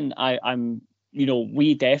happen.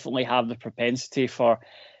 We definitely have the propensity for,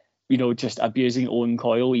 just abusing Owen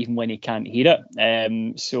Coyle even when he can't hear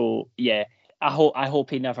it. So yeah, I hope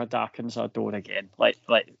he never darkens our door again.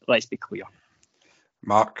 Let's be clear.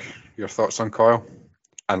 Mark, your thoughts on Coyle,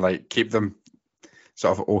 and keep them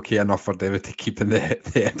sort of okay enough for David to keep in the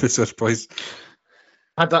episode, please.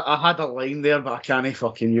 I had a line there, but I can't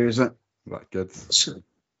fucking use it. That good.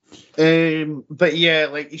 But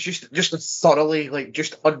yeah, he's just a thoroughly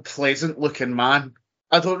just unpleasant looking man.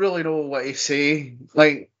 I don't really know what to say.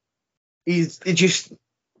 He's just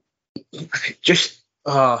he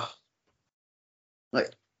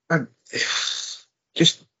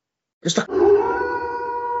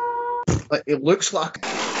looks like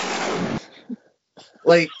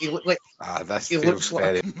this he feels looks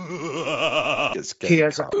very. He is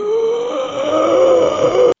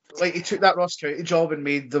he took that Ross County job and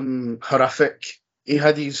made them horrific. He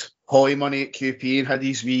had his hoy money at QP and had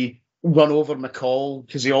his wee run over McCall,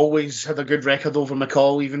 because he always had a good record over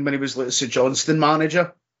McCall, even when he was the St Johnstone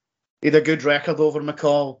manager. He had a good record over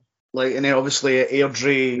McCall. And then obviously at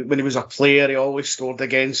Airdrie, when he was a player, he always scored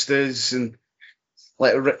against us. And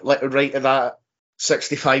right at that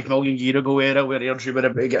 65 million year ago era where Airdrie were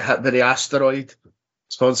about to get hit by the asteroid,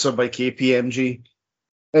 sponsored by KPMG,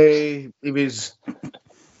 he was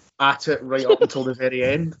at it right up until the very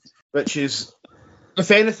end, which is,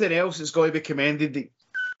 if anything else, it's got to be commended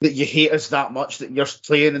that you hate us that much that you're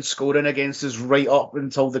playing and scoring against us right up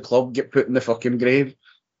until the club get put in the fucking grave.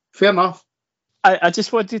 Fair enough. I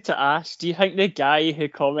just wanted to ask, do you think the guy who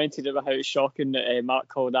commented about how shocking that Mark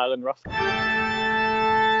called Alan Ruff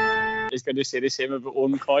is going to say the same about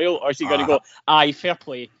Owen Coyle, or is he going to go, aye, fair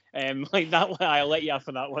play? That, I'll let you have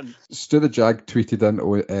for that one. Stu the Jag tweeted in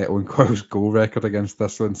Owen Coyle's goal record against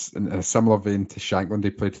Thistle in a similar vein to Shankland. He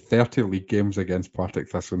played 30 league games against Partick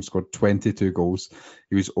Thistle and scored 22 goals.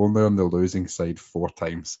 He was only on the losing side 4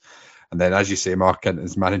 times. And then, as you say, Mark, in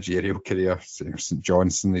his managerial career, St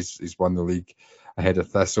Johnstone, he's won the league. ahead of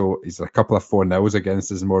Thistle. He's a couple of 4-0s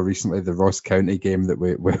against us more recently, the Ross County game that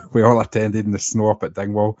we all attended in the snow up at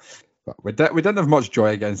Dingwall. But we didn't have much joy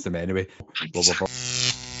against them anyway.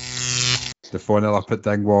 The 4-0 up at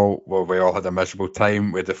Dingwall, well, we all had a miserable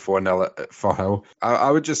time with the 4-0 at Firhill.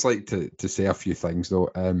 I would just like to say a few things, though.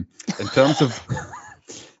 In terms of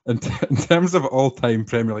in terms of all-time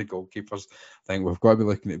Premier League goalkeepers, I think we've got to be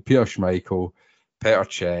looking at Peter Schmeichel, Petr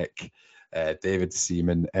Cech, David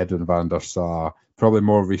Seaman, Edwin van der Sar, probably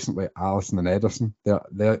more recently Alisson and Ederson.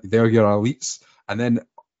 They're your elites. And then,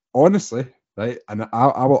 honestly, right, and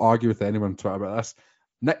I will argue with anyone on Twitter about this,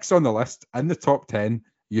 next on the list, in the top 10,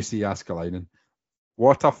 Jussi Jääskeläinen.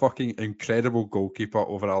 What a fucking incredible goalkeeper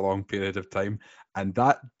over a long period of time. And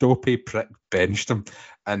that dopey prick benched him.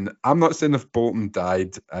 And I'm not saying if Bolton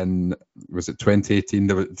died in, was it 2018,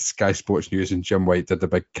 the Sky Sports News and Jim White did the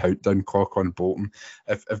big countdown clock on Bolton.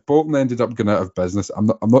 If Bolton ended up going out of business, I'm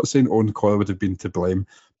not saying Owen Coyle would have been to blame,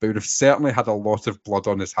 but he would have certainly had a lot of blood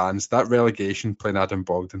on his hands. That relegation playing Adam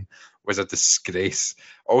Bogdan was a disgrace.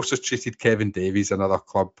 Also treated Kevin Davies, another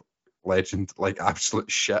club legend, like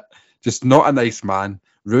absolute shit. Just not a nice man.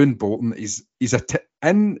 Ruined Bolton.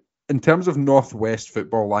 In terms of Northwest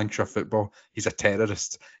football, Lancashire football, he's a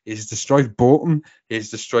terrorist. He's destroyed Bolton, he's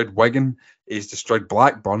destroyed Wigan, he's destroyed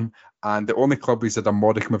Blackburn, and the only club he's had a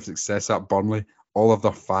modicum of success at, Burnley, all of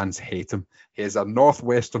their fans hate him. He is a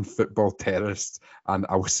Northwestern football terrorist, and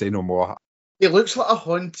I will say no more. He looks like a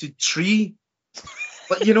haunted tree.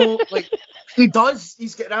 But, you know, like, he does.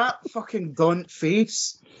 He's got that fucking gaunt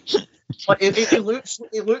face. Like it looks like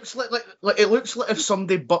it looks like if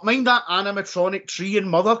somebody, but mind that animatronic tree in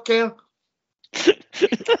Mothercare,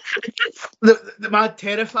 the mad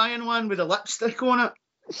terrifying one with the lipstick on it,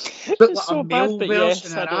 but like so a male bad,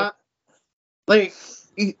 version yes, of that.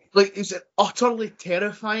 He's an utterly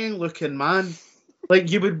terrifying looking man.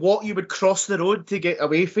 Like you would cross the road to get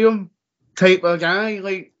away from him, type of guy.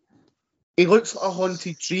 Like he looks like a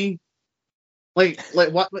haunted tree. Like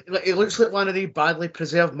it looks like one of the badly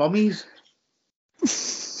preserved mummies.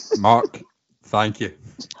 Mark, thank you.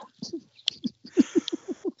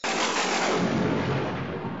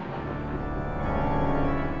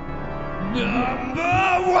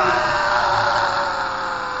 Number one!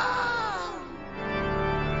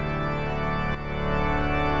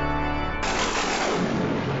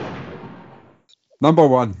 Number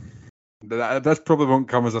one. This probably won't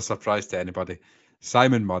come as a surprise to anybody.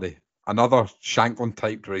 Simon Murray. Another Shanklin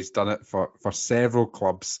type where he's done it for several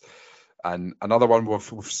clubs. And another one we've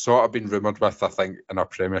sort of been rumoured with, I think, in our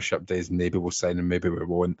Premiership days. Maybe we'll sign him, maybe we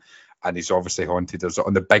won't. And he's obviously haunted us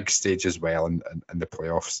on the big stage as well in the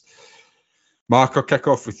playoffs. Mark, I'll kick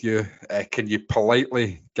off with you. Can you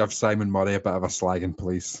politely give Simon Murray a bit of a slagging,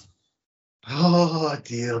 please? Oh,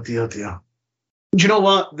 dear. Do you know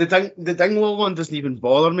what? The Dingwall one doesn't even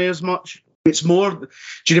bother me as much. It's more, do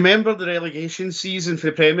you remember the relegation season for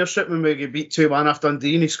the Premiership when we got beat 2-1 after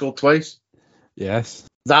Dundee and he scored twice? Yes.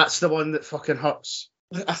 That's the one that fucking hurts.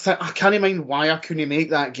 I can't mind why I couldn't make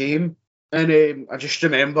that game. And I just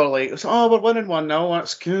remember, like, we're winning 1-0,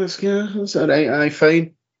 that's good, that's all right, aye,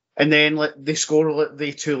 fine. And then like they score like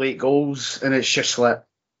the 2 late goals and it's just like,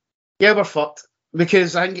 yeah, we're fucked.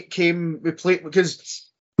 Because I think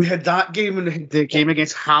because we had that game and we had the game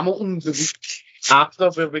against Hamilton the week after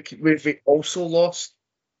where we also lost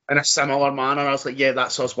in a similar manner. I was like, yeah,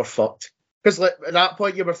 that's us, we're fucked. Because like, at that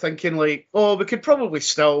point you were thinking like, oh, we could probably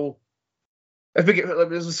still, if we get,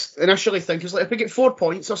 like, initially thinking, like, if we get 4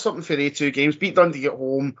 points or something for the 2 games, beat Dundee at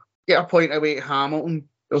home, get a point away at Hamilton,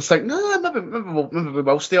 I was thinking, no, maybe we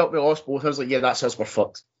will stay up. We lost both. I was like, yeah, that's us, we're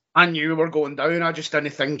fucked. I knew we were going down. I just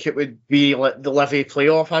didn't think it would be like the Livy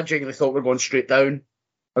playoff. I genuinely thought we were going straight down.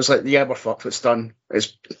 I was like, yeah, we're fucked. It's done.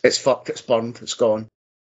 It's fucked. It's burned. It's gone.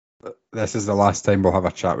 This is the last time we'll have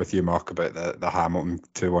a chat with you, Mark, about the Hamilton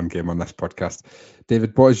 2-1 game on this podcast.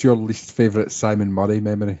 David, what is your least favourite Simon Murray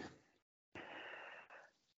memory?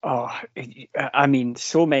 Oh, I mean,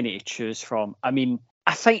 so many to choose from. I mean,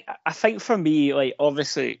 I think for me, like,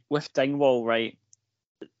 obviously with Dingwall, right,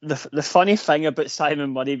 the funny thing about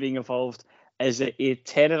Simon Murray being involved is that he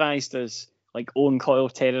terrorised us like Owen Coyle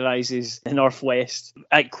terrorises the Northwest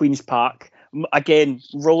at Queen's Park. Again,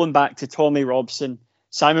 rolling back to Tommy Robson,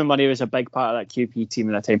 Simon Murray was a big part of that QP team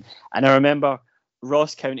at that time. And I remember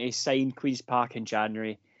Ross County signed Queen's Park in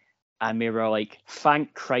January, and we were like,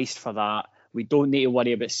 thank Christ for that. We don't need to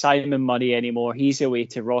worry about Simon Murray anymore. He's away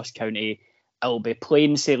to Ross County. It'll be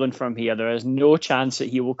plain sailing from here. There is no chance that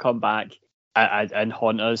he will come back and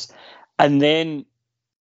haunt us. And then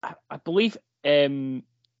I believe when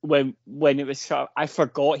it was, I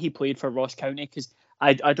forgot he played for Ross County because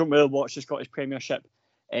I don't really watch the Scottish Premiership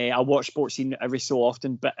I watch Sports Scene every so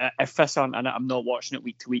often, but if this aren't in it, I'm not watching it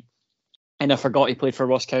week to week. And I forgot he played for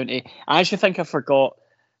Ross County. I actually think I forgot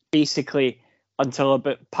basically until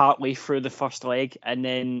about partway through the first leg, and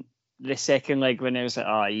then the second leg when I was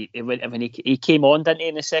like, when he came on, didn't he,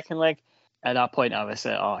 in the second leg? At that point, I was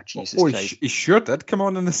like, oh, Jesus Christ. He sure did come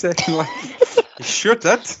on in the second leg. He sure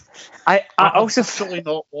did. I also actually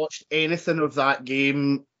not watched anything of that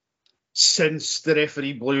game since the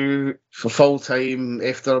referee blew for full time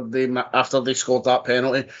after they scored that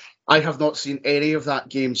penalty. I have not seen any of that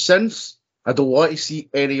game since. I don't want to see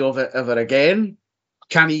any of it ever again.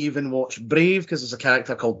 Can't even watch Brave because there's a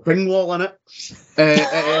character called Bingwall in it.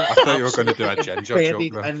 I thought you were going to do a ginger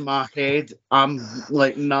buried joke. In my head, I'm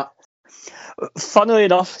like, nah. Funnily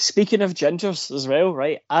enough, speaking of gingers as well,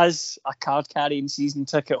 right, as a card-carrying season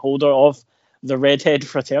ticket holder of the Redhead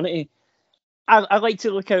fraternity, I like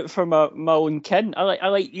to look out for my own kin. I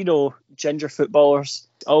like ginger footballers.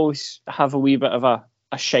 I always have a wee bit of a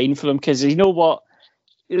shine for them because you know what,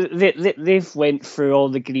 they've went through all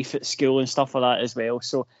the grief at school and stuff like that as well.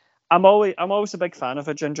 So I'm always a big fan of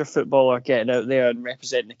a ginger footballer getting out there and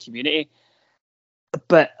representing the community.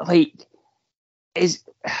 But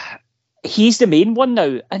he's the main one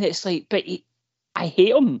now, and it's like, but I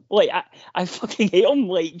hate him. Like I fucking hate him.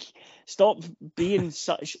 Like, stop being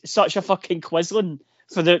such a fucking quizzling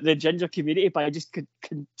for the ginger community by just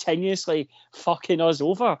continuously fucking us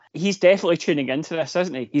over. He's definitely tuning into this,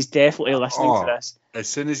 isn't he? He's definitely listening to this. As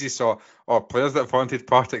soon as he saw, players that have wanted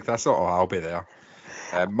Partick Thistle, I'll be there.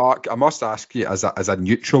 Mark, I must ask you, as a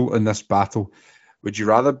neutral in this battle, would you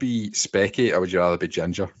rather be Specky or would you rather be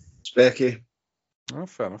Ginger? Specky. Oh,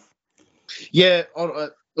 fair enough. Yeah,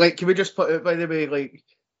 or can we just put it, by the way, like,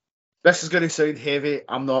 this is going to sound heavy,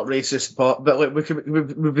 I'm not racist, but like,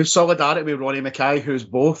 we'd be solidarity with Ronnie Mackay, who's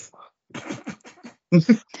both.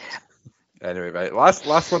 Anyway, right,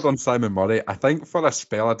 last word on Simon Murray. I think for a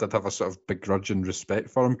spell I did have a sort of begrudging respect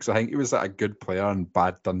for him because I think he was a good player in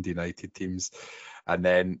bad Dundee United teams, and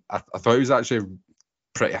then I thought he was actually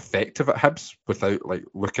pretty effective at Hibs without like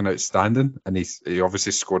looking outstanding, and he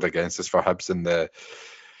obviously scored against us for Hibs in their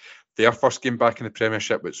first game back in the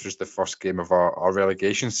Premiership, which was the first game of our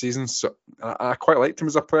relegation season. So I quite liked him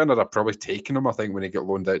as a player, and I'd probably taken him, I think, when he got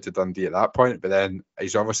loaned out to Dundee at that point. But then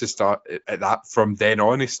he's obviously from then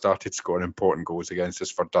on, he started scoring important goals against us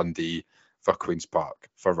for Dundee, for Queen's Park,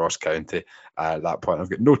 for Ross County. At that point, I've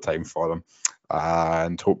got no time for them,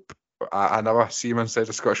 and hope I never see him inside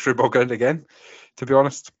a Scottish football ground again, to be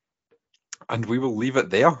honest. And we will leave it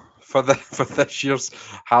there for this year's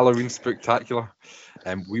Halloween Spooktacular.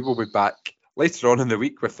 We will be back later on in the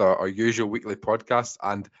week with our usual weekly podcast,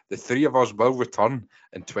 and the three of us will return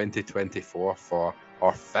in 2024 for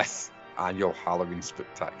our 5th annual Halloween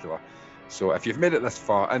Spooktacular. So if you've made it this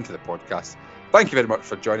far into the podcast, thank you very much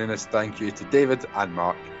for joining us. Thank you to David and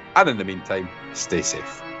Mark, and in the meantime, stay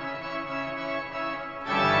safe.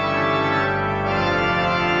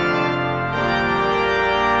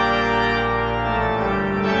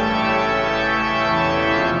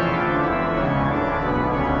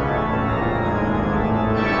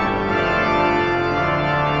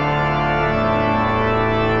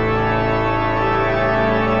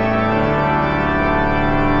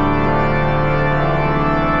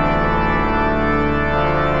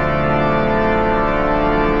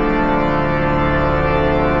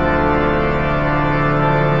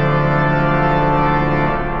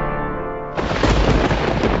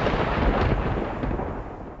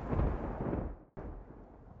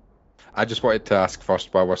 I just wanted to ask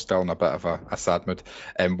first, while we're still in a bit of a sad mood,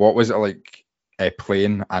 what was it like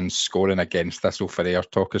playing and scoring against Thistle for Ayr?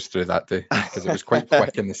 Talk us through that day, because it was quite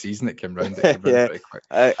quick in the season. It came round pretty quick.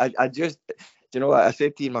 I just, do you know what I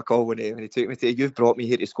said to Ian McCall when he took me to, you've brought me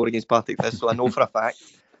here to score against Partick Thistle. I know for a fact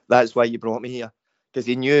that's why you brought me here, because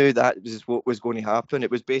he knew that was what was going to happen.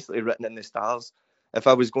 It was basically written in the stars. If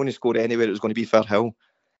I was going to score anywhere, it was going to be Firhill.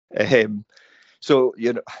 So,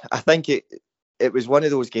 you know, I think it was one of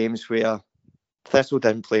those games where Thistle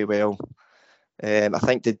didn't play well. I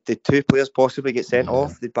think the two players possibly get sent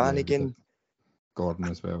off. The Bannigan, Gordon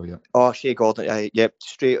as well, yeah. Oh, Shea Gordon, yep,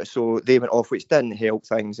 straight. So they went off, which didn't help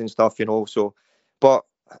things and stuff, you know. So, but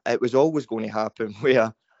it was always going to happen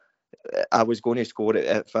where I was going to score it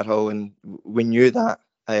at Firhill, and we knew that.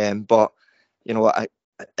 But you know,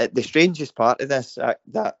 the strangest part of this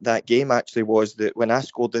that game actually was that when I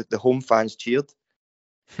scored, the home fans cheered.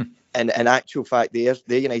 And in actual fact, the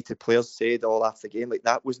United players said all after the game, like,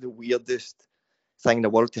 that was the weirdest thing in the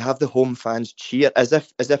world, to have the home fans cheer as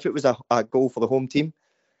if it was a goal for the home team.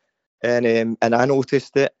 And I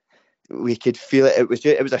noticed it. We could feel it. It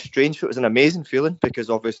was an amazing feeling, because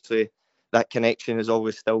obviously that connection is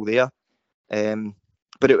always still there.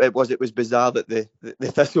 But it was bizarre that the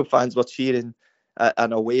Thistle fans were cheering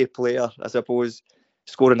an away player, I suppose,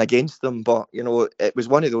 scoring against them. But it was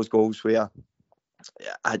one of those goals where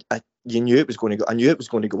you knew it was going to go. I knew it was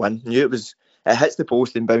going to go in. I knew it hits the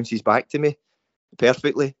post and bounces back to me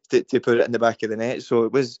perfectly to put it in the back of the net. So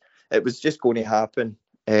it was just going to happen.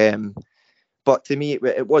 But to me,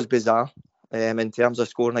 it was bizarre in terms of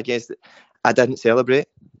scoring against it. I didn't celebrate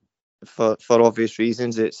for obvious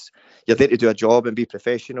reasons. You're there to do a job and be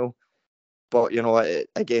professional. But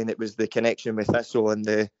again, it was the connection with Thistle and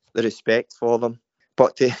the respect for them.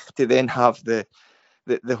 But to then have the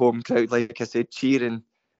home crowd, like I said, cheering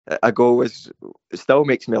a goal it still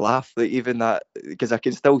makes me laugh. Like, even that, because I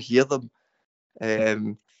can still hear them.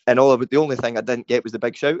 And the only thing I didn't get was the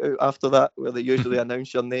big shout out after that, where they usually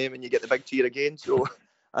announce your name and you get the big cheer again. So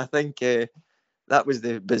I think that was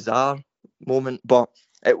the bizarre moment. But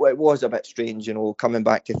it was a bit strange, coming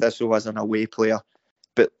back to Thistle as an away player.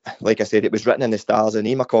 But like I said, it was written in the stars, and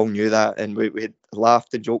Ian McCall knew that, and we had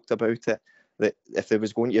laughed and joked about it. That if you're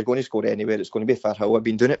going to score anywhere, it's going to be Firhill. I've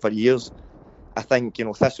been doing it for years. I think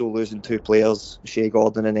Thistle losing 2 players, Shea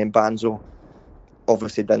Gordon and then Banzo,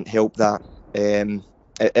 obviously didn't help that.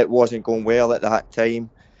 It wasn't going well at that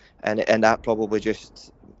time, and that probably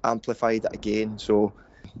just amplified it again. So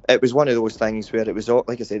it was one of those things where it was,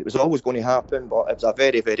 like I said, it was always going to happen, but it was a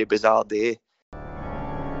very, very bizarre day.